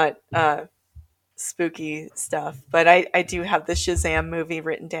probably not spooky stuff, but I do have the Shazam movie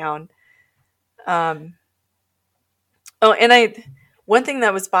written down. Um, oh, and one thing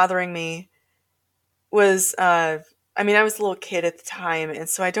that was bothering me was, I mean, I was a little kid at the time, and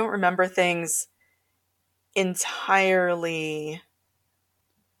so I don't remember things entirely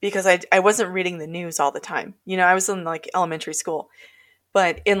because I wasn't reading the news all the time. You know, I was in like elementary school.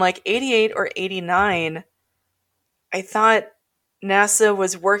 But in like 88 or 89, I thought NASA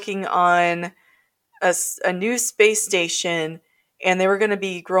was working on a new space station and they were going to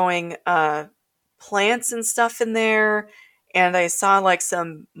be growing plants and stuff in there. And I saw like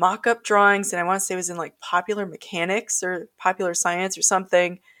some mock up drawings, and I want to say it was in like Popular Mechanics or Popular Science or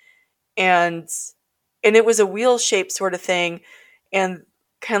something. And it was a wheel shaped sort of thing, and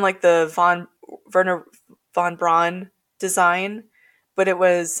kind of like the Werner von Braun design, but it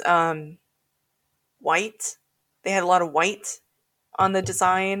was white. They had a lot of white on the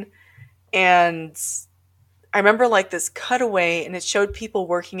design, and I remember like this cutaway, and it showed people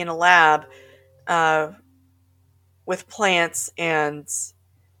working in a lab uh, with plants and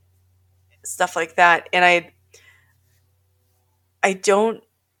stuff like that. And I don't,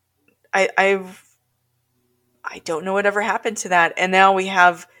 I don't know whatever happened to that. And now we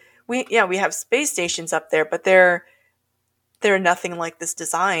have space stations up there, but they're nothing like this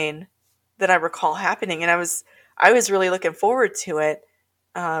design that I recall happening. And I was really looking forward to it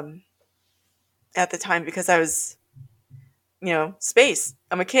um, at the time because I was, you know, space.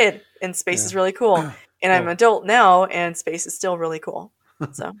 I'm a kid, and space yeah. is really cool. And I'm an Well, adult now, and space is still really cool.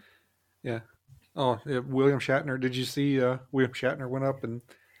 So yeah. Oh, yeah, William Shatner. Did you see William Shatner went up and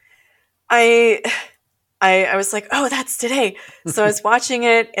I I was like, oh, that's today. So I was watching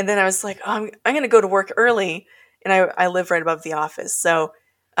it, and then I was like, oh, I'm going to go to work early, and I live right above the office, so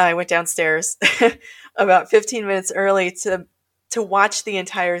I went downstairs about 15 minutes early to watch the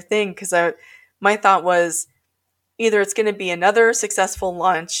entire thing because my thought was either it's going to be another successful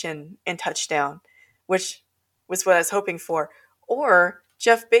launch and touchdown, which was what I was hoping for, or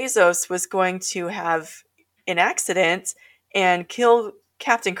Jeff Bezos was going to have an accident and kill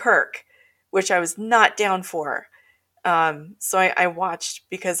Captain Kirk, which I was not down for. So I watched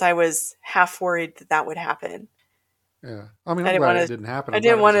because I was half worried that that would happen. yeah? I mean, I I'm didn't glad want it to. didn't happen. I I'm glad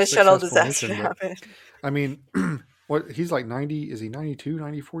didn't it was want a a shuttle successful disaster to mission. But happen. I mean, what he's like 90? Is he 92,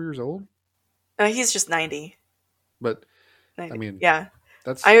 94 years old? No, he's just 90. But I 90. mean, Yeah,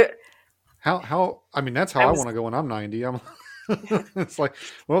 that's I how. I mean, that's how I I was want to go when I'm 90. I'm. It's like,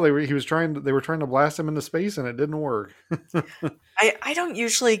 well, they were trying to blast him into space and it didn't work. I don't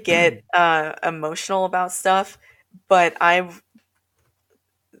usually get emotional about stuff, but I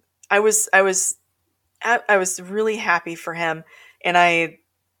was really happy for him, and I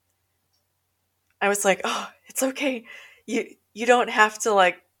was like, oh, it's okay. You don't have to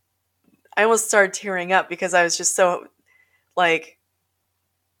like. I almost started tearing up because I was just so like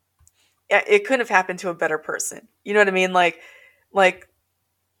it couldn't have happened to a better person. You know what I mean? Like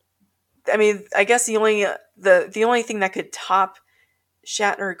I mean, I guess the only thing that could top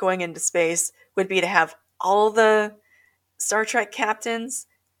Shatner going into space would be to have all the Star Trek captains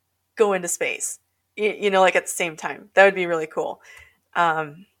go into space. You know, like at the same time. That would be really cool.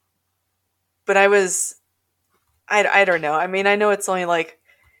 Um, but I don't know. I mean, I know it's only like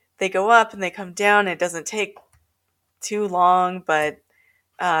they go up and they come down. And it doesn't take too long, but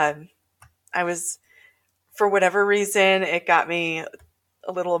um, I was, for whatever reason, it got me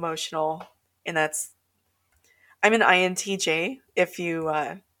a little emotional. And I'm an INTJ if you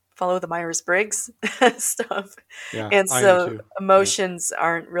follow the Myers Briggs stuff. Yeah, And I am so too. Yeah. emotions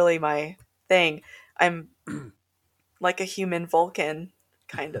aren't really my thing. I'm like a human Vulcan,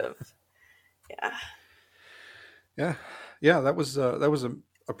 kind of. Yeah. Yeah, yeah, that was a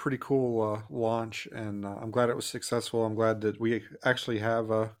pretty cool launch, and I'm glad it was successful. I'm glad that we actually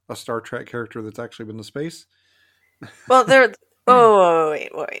have a Star Trek character that's actually been to space. Well, there. Oh,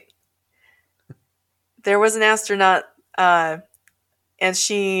 wait. There was an astronaut, and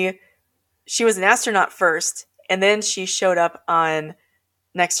she was an astronaut first, and then she showed up on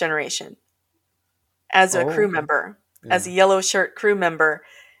Next Generation as a Oh, crew okay. member, as Yeah. a yellow shirt crew member,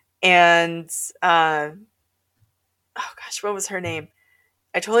 and oh gosh, what was her name?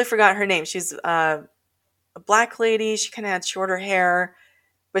 I totally forgot her name. She's a black lady. She kind of had shorter hair,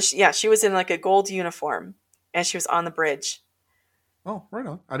 but she was in like a gold uniform, and she was on the bridge. Oh, right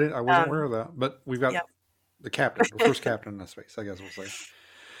on. I wasn't aware Um, of that, but we've got yeah. the captain, the first captain in the space, I guess we'll say.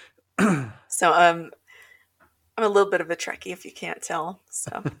 So I'm a little bit of a Trekkie if you can't tell.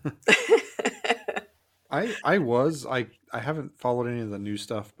 So I haven't followed any of the new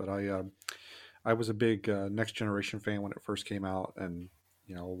stuff, but I was a big Next Generation fan when it first came out, and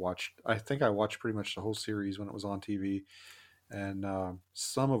watched. I think I watched pretty much the whole series when it was on TV, and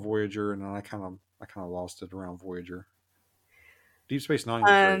some of Voyager, and then I kind of lost it around Voyager. Deep Space Nine was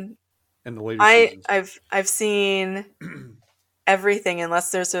great, um, and the later I seasons. I've seen everything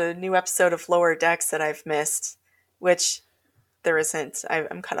unless there's a new episode of Lower Decks that I've missed, which there isn't.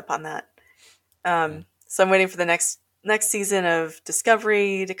 I'm caught up on that. Yeah, So I'm waiting for the next season of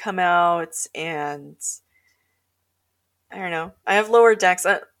Discovery to come out, and I don't know. I have Lower Decks.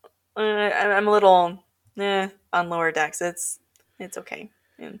 I'm a little on Lower Decks. It's okay.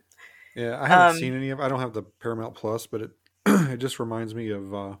 And, yeah. I haven't seen um, any of. I don't have the Paramount Plus, but it it just reminds me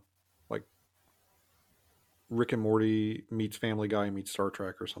of like Rick and Morty meets Family Guy meets Star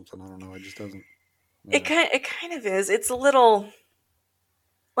Trek or something. I don't know. It just doesn't. Yeah. it kind of is. It's a little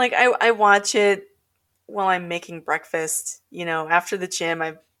like I watch it while I'm making breakfast. After the gym,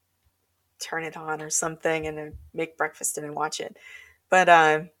 I turn it on or something and I make breakfast and I watch it.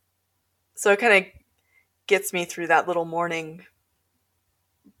 But so it kind of gets me through that little morning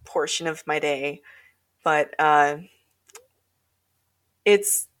portion of my day. But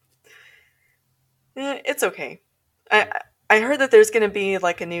it's it's okay. I heard that there's going to be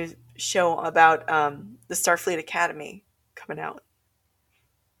like a new show about the Starfleet Academy coming out,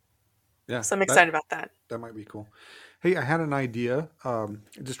 Yeah, so I'm that excited about that. that might be cool. Hey, I had an idea,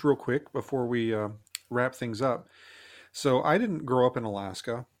 just real quick before we wrap things up. So I didn't grow up in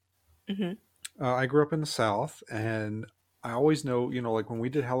Alaska. Hmm. I grew up in the South, and I always know, like when we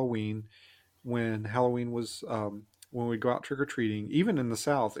did Halloween, when we'd go out trick or treating, even in the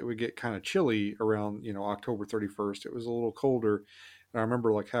South, it would get kind of chilly around, October 31st. It was a little colder, and I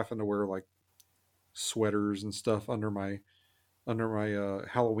remember like having to wear like sweaters and stuff under my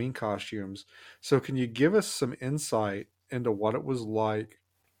Halloween costumes. So, can you give us some insight into what it was like,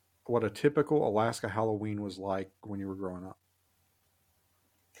 what a typical Alaska Halloween was like when you were growing up?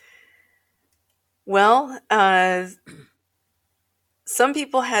 Well, some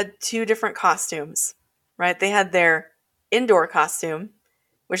people had two different costumes, right? They had their indoor costume,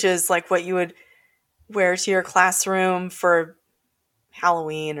 which is like what you would wear to your classroom for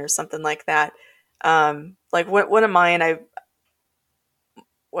Halloween or something like that. Like one of mine,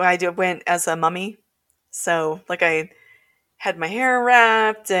 went as a mummy, so like I had my hair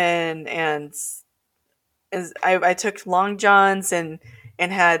wrapped and I took long johns and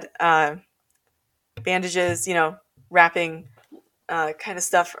had bandages, wrapping kind of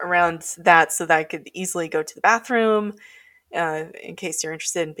stuff around that so that I could easily go to the bathroom. In case you're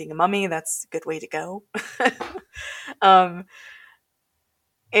interested in being a mummy, that's a good way to go. um,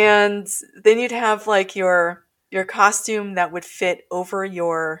 and then you'd have like your costume that would fit over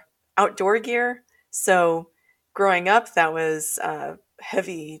your outdoor gear. So growing up, that was a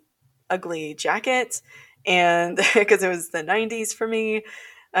heavy, ugly jacket, and because it was the '90s for me,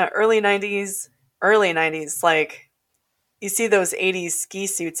 early '90s, like you see those '80s ski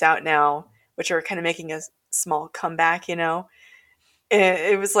suits out now, which are kind of making a small comeback.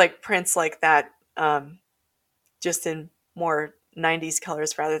 It was like prints like that, just in more '90s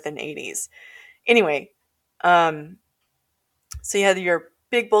colors rather than '80s. Anyway, um, so you had your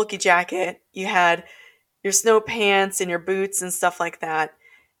big bulky jacket, you had your snow pants and your boots and stuff like that,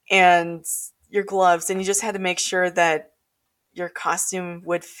 and your gloves, and you just had to make sure that your costume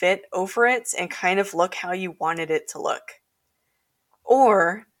would fit over it and kind of look how you wanted it to look.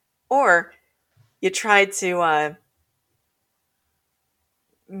 Or, or you tried to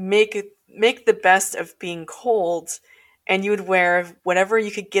make the best of being cold, and you would wear whatever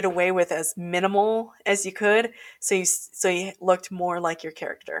you could get away with as minimal as you could, so you looked more like your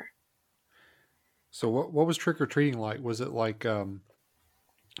character. So, what was trick or treating like? Was it like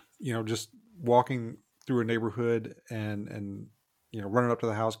just walking through a neighborhood and running up to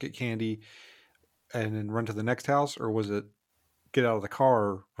the house, get candy, and then run to the next house, or was it get out of the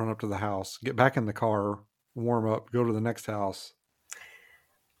car, run up to the house, get back in the car, warm up, go to the next house?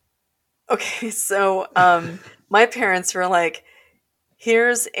 Okay, so my parents were like,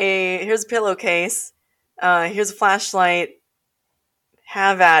 here's a pillowcase, here's a flashlight,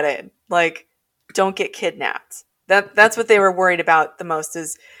 have at it. Like, don't get kidnapped. That's what they were worried about the most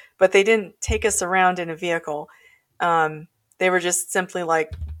is, but they didn't take us around in a vehicle. They were just simply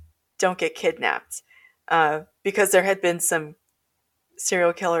like, don't get kidnapped, because there had been some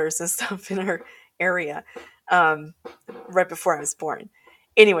serial killers and stuff in our area. right before I was born.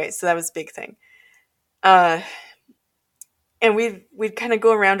 Anyway, so that was a big thing. Uh, and we'd kind of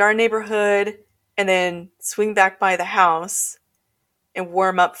go around our neighborhood and then swing back by the house and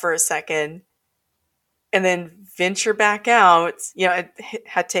warm up for a second and then venture back out. I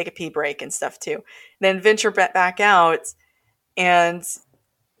had to take a pee break and stuff too. Then venture back out and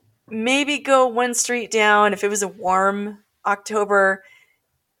maybe go one street down. If it was a warm October,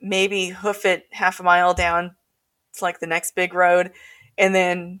 maybe hoof it half a mile down to like the next big road and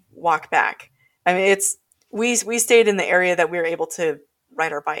then walk back. I mean, we stayed in the area that we were able to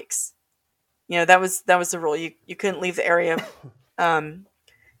ride our bikes. That was the rule. You couldn't leave the area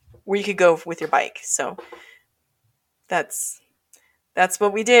where you could go with your bike. So that's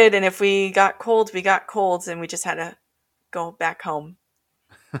what we did. And if we got cold, and we just had to go back home.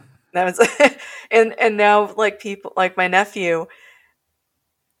 That was, and now like people like my nephew,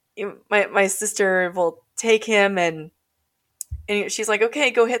 my sister will take him and she's like,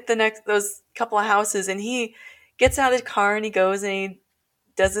 okay, go hit those couple of houses, and he gets out of the car and he goes and he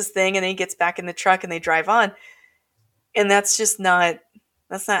does this thing and then he gets back in the truck and they drive on, and that's not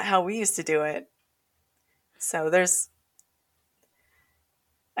how we used to do it. So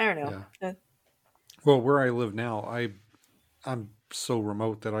I don't know. Yeah. Well, where I live now, I'm so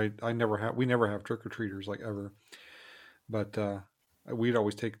remote that we never have trick or treaters like ever. But we'd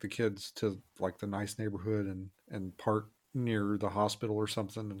always take the kids to like the nice neighborhood and park near the hospital or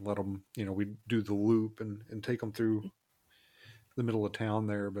something and let them, we'd do the loop and take them through the middle of town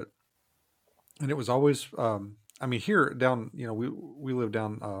there. And it was always, I mean, here down, we live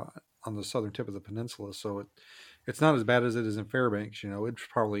down on the southern tip of the peninsula, so it's not as bad as it is in Fairbanks. It's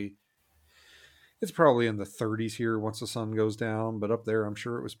probably in the 30s here once the sun goes down, but up there, I'm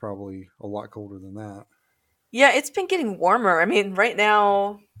sure it was probably a lot colder than that. Yeah, it's been getting warmer. I mean, right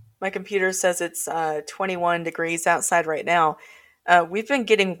now, my computer says it's 21 degrees outside right now. We've been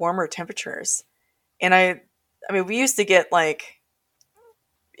getting warmer temperatures. And I mean, we used to get like,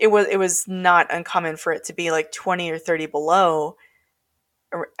 it was not uncommon for it to be like 20 or 30 below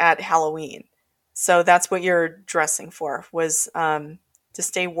at Halloween. So that's what you're dressing for, was to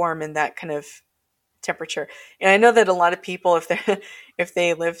stay warm in that kind of temperature. And I know that a lot of people, if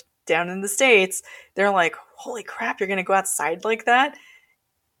they live down in the States, they're like, holy crap, you're going to go outside like that?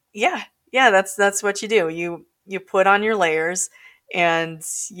 Yeah. Yeah, that's what you do. You put on your layers and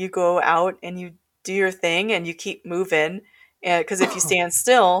you go out and you do your thing and you keep moving. Because if you stand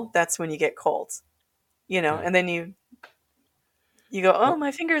still, that's when you get cold, Yeah. and then you go, oh, Well,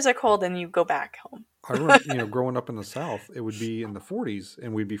 my fingers are cold, and you go back home. I remember, growing up in the South, it would be in the 40s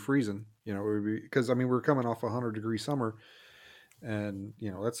and we'd be freezing. It would be because I mean we're coming off a 100-degree summer, and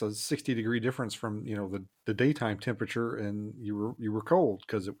that's a 60-degree difference from the daytime temperature, and you were cold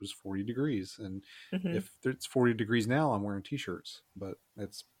because it was 40 degrees. And Hmm. if it's 40 degrees now, I'm wearing t-shirts, but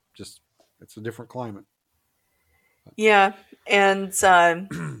it's a different climate. Yeah, and I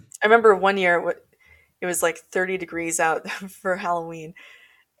remember one year it was like 30 degrees out for Halloween,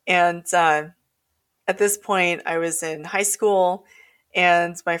 and at this point I was in high school,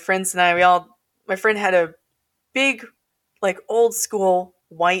 and my friends and my friend had a big, like old school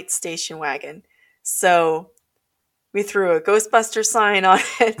white station wagon, so we threw a Ghostbuster sign on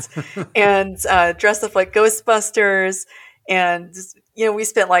it and dressed up like Ghostbusters. And, we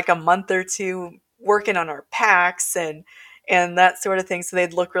spent like a month or two working on our packs and that sort of thing. So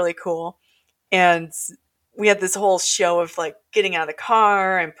they'd look really cool. And we had this whole show of like getting out of the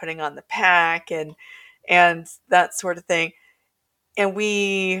car and putting on the pack and that sort of thing. And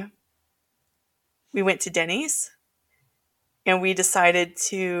we went to Denny's and we decided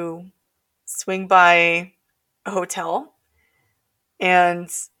to swing by a hotel and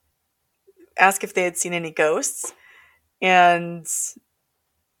ask if they had seen any ghosts. And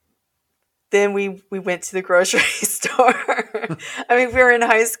then we went to the grocery store. I mean, we were in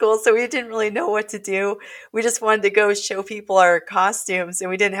high school, so we didn't really know what to do. We just wanted to go show people our costumes,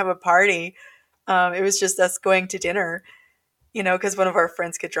 and we didn't have a party. It was just us going to dinner, because one of our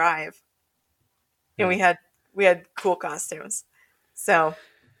friends could drive, and Yeah. we had cool costumes. So,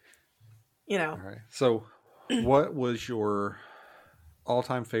 All right. So, what was your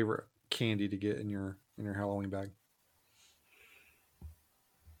all-time favorite candy to get in your Halloween bag?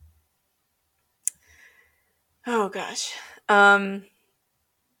 oh gosh. Um,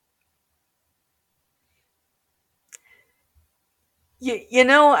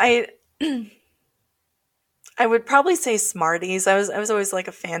 I I would probably say Smarties. I was always like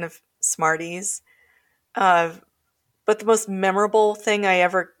a fan of Smarties. Uh, but the most memorable thing I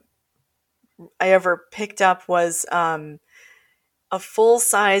ever picked up was a full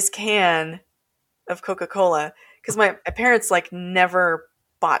size can of Coca-Cola because my parents like never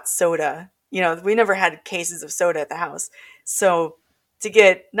bought soda. We never had cases of soda at the house. So to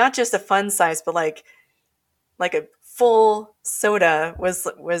get not just a fun size, but like a full soda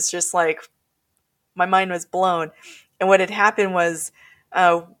was just like my mind was blown. And what had happened was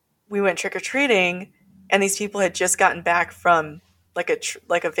uh, we went trick or treating, and these people had just gotten back from like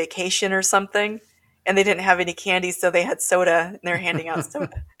a vacation or something, and they didn't have any candy, so they had soda, and they're handing out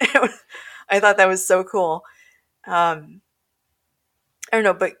soda. I thought that was so cool. Um, I don't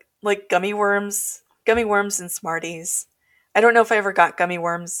know, but like gummy worms and Smarties. I don't know if I ever got gummy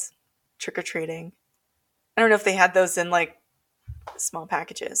worms trick or treating. I don't know if they had those in like small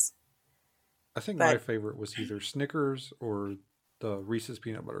packages, I think my but favorite was either Snickers or the Reese's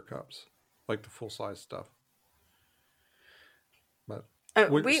peanut butter cups, like the full size stuff. But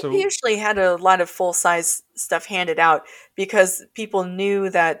we usually had a lot of full size stuff handed out because people knew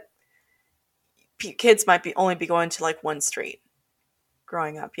that kids might be only be going to like one street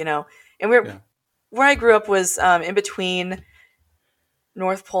growing up, And yeah. where I grew up was in between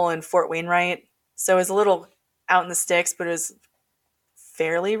North Pole and Fort Wainwright, so it was a little out in the sticks, but it was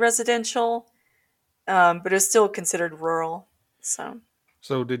fairly residential, but it was still considered rural. So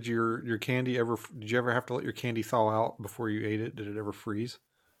So did your candy ever? Did you ever have to let your candy thaw out before you ate it? Did it ever freeze?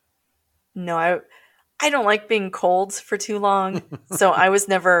 no, I don't like being cold for too long, so I was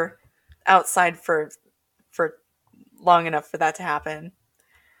never outside for long enough for that to happen.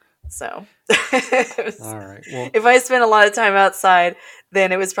 So All right. Well, if I spent a lot of time outside,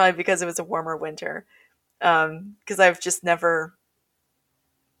 then it was probably because it was a warmer winter. Because I've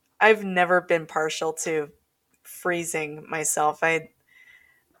never been partial to freezing myself. I'm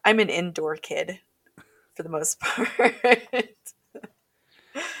an indoor kid for the most part.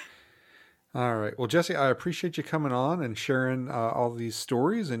 all right. Well, Jesse, I appreciate you coming on and sharing all these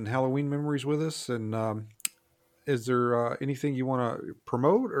stories and Halloween memories with us. And is there anything you want to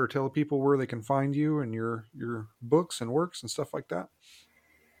promote or tell people where they can find you and your books and works and stuff like that?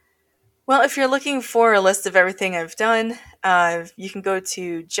 Well, if you're looking for a list of everything I've done, you can go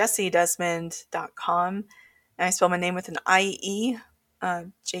to jessiedesmond.com. And I spell my name with an IE,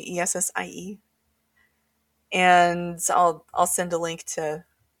 JESSIE. And I'll send a link to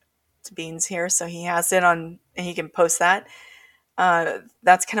Beans here so he has it on and he can post that.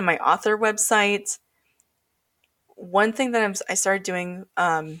 That's kind of my author website. One thing that I started doing,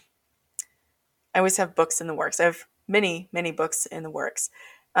 I always have books in the works. I have many, many books in the works.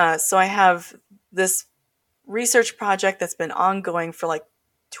 So I have this research project that's been ongoing for like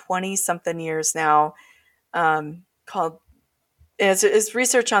 20 something years now, called it's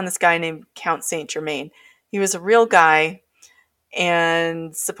research on this guy named Count Saint Germain. He was a real guy,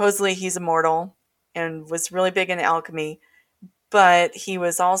 and supposedly he's immortal and was really big in alchemy, but he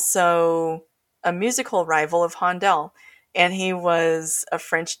was also a musical rival of Handel, and he was a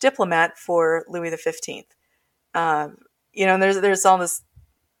French diplomat for Louis XV. And there's all this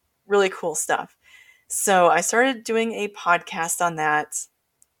really cool stuff. So I started doing a podcast on that,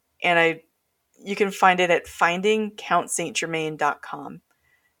 and you can find it at findingcountsaintgermain.com.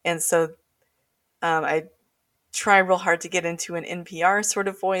 And so I try real hard to get into an NPR sort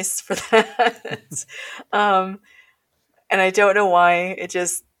of voice for that. And I don't know why.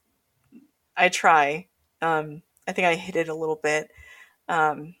 I try. I think I hit it a little bit.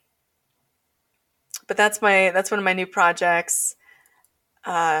 Um, but that's one of my new projects.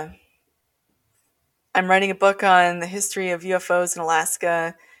 Uh, I'm writing a book on the history of UFOs in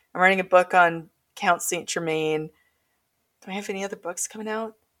Alaska. I'm writing a book on Count Saint Germain. Do I have any other books coming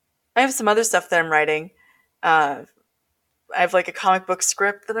out? I have some other stuff that I'm writing. Uh, I have like a comic book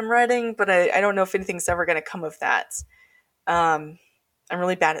script that I'm writing, but I don't know if anything's ever going to come of that. Um, I'm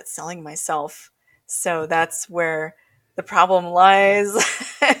really bad at selling myself, so that's where the problem lies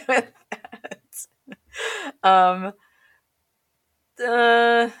with that. Um,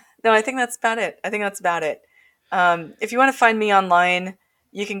 no, I think that's about it. If you want to find me online,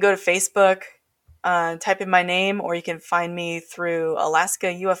 you can go to Facebook, type in my name, or you can find me through Alaska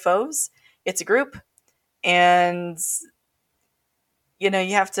UFOs. It's a group, and you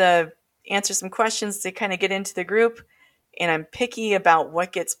have to answer some questions to kind of get into the group. And I'm picky about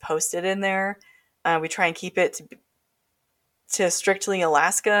what gets posted in there. We try and keep it to strictly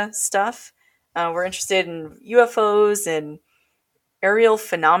Alaska stuff. We're interested in UFOs and aerial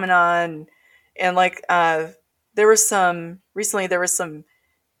phenomenon, and like there was some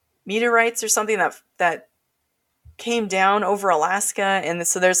meteorites or something that came down over Alaska, and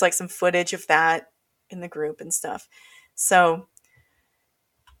so there's like some footage of that in the group and stuff. So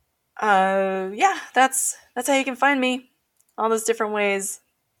yeah, that's how you can find me, all those different ways.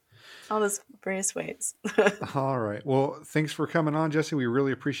 all those various ways. All right. Well, thanks for coming on, Jesse. We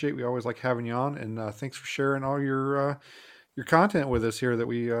really appreciate. We always like having you on, and thanks for sharing all your content with us here that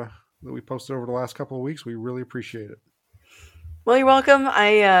we posted over the last couple of weeks. We really appreciate it. Well, you're welcome.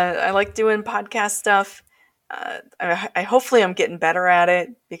 I like doing podcast stuff. I hopefully I'm getting better at it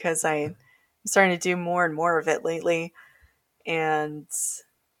because I'm starting to do more and more of it lately, and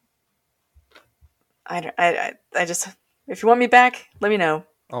I just, if you want me back, let me know.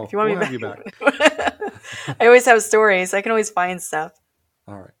 Oh, If you want we'll me have back, you back. I always have stories. I can always find stuff.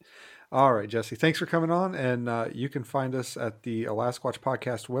 All right. All right, Jesse. Thanks for coming on. And you can find us at the Alasquatch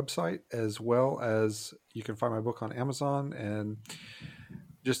Podcast website, as well as you can find my book on Amazon and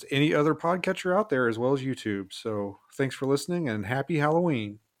just any other podcatcher out there, as well as YouTube. So thanks for listening and happy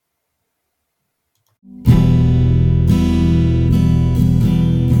Halloween.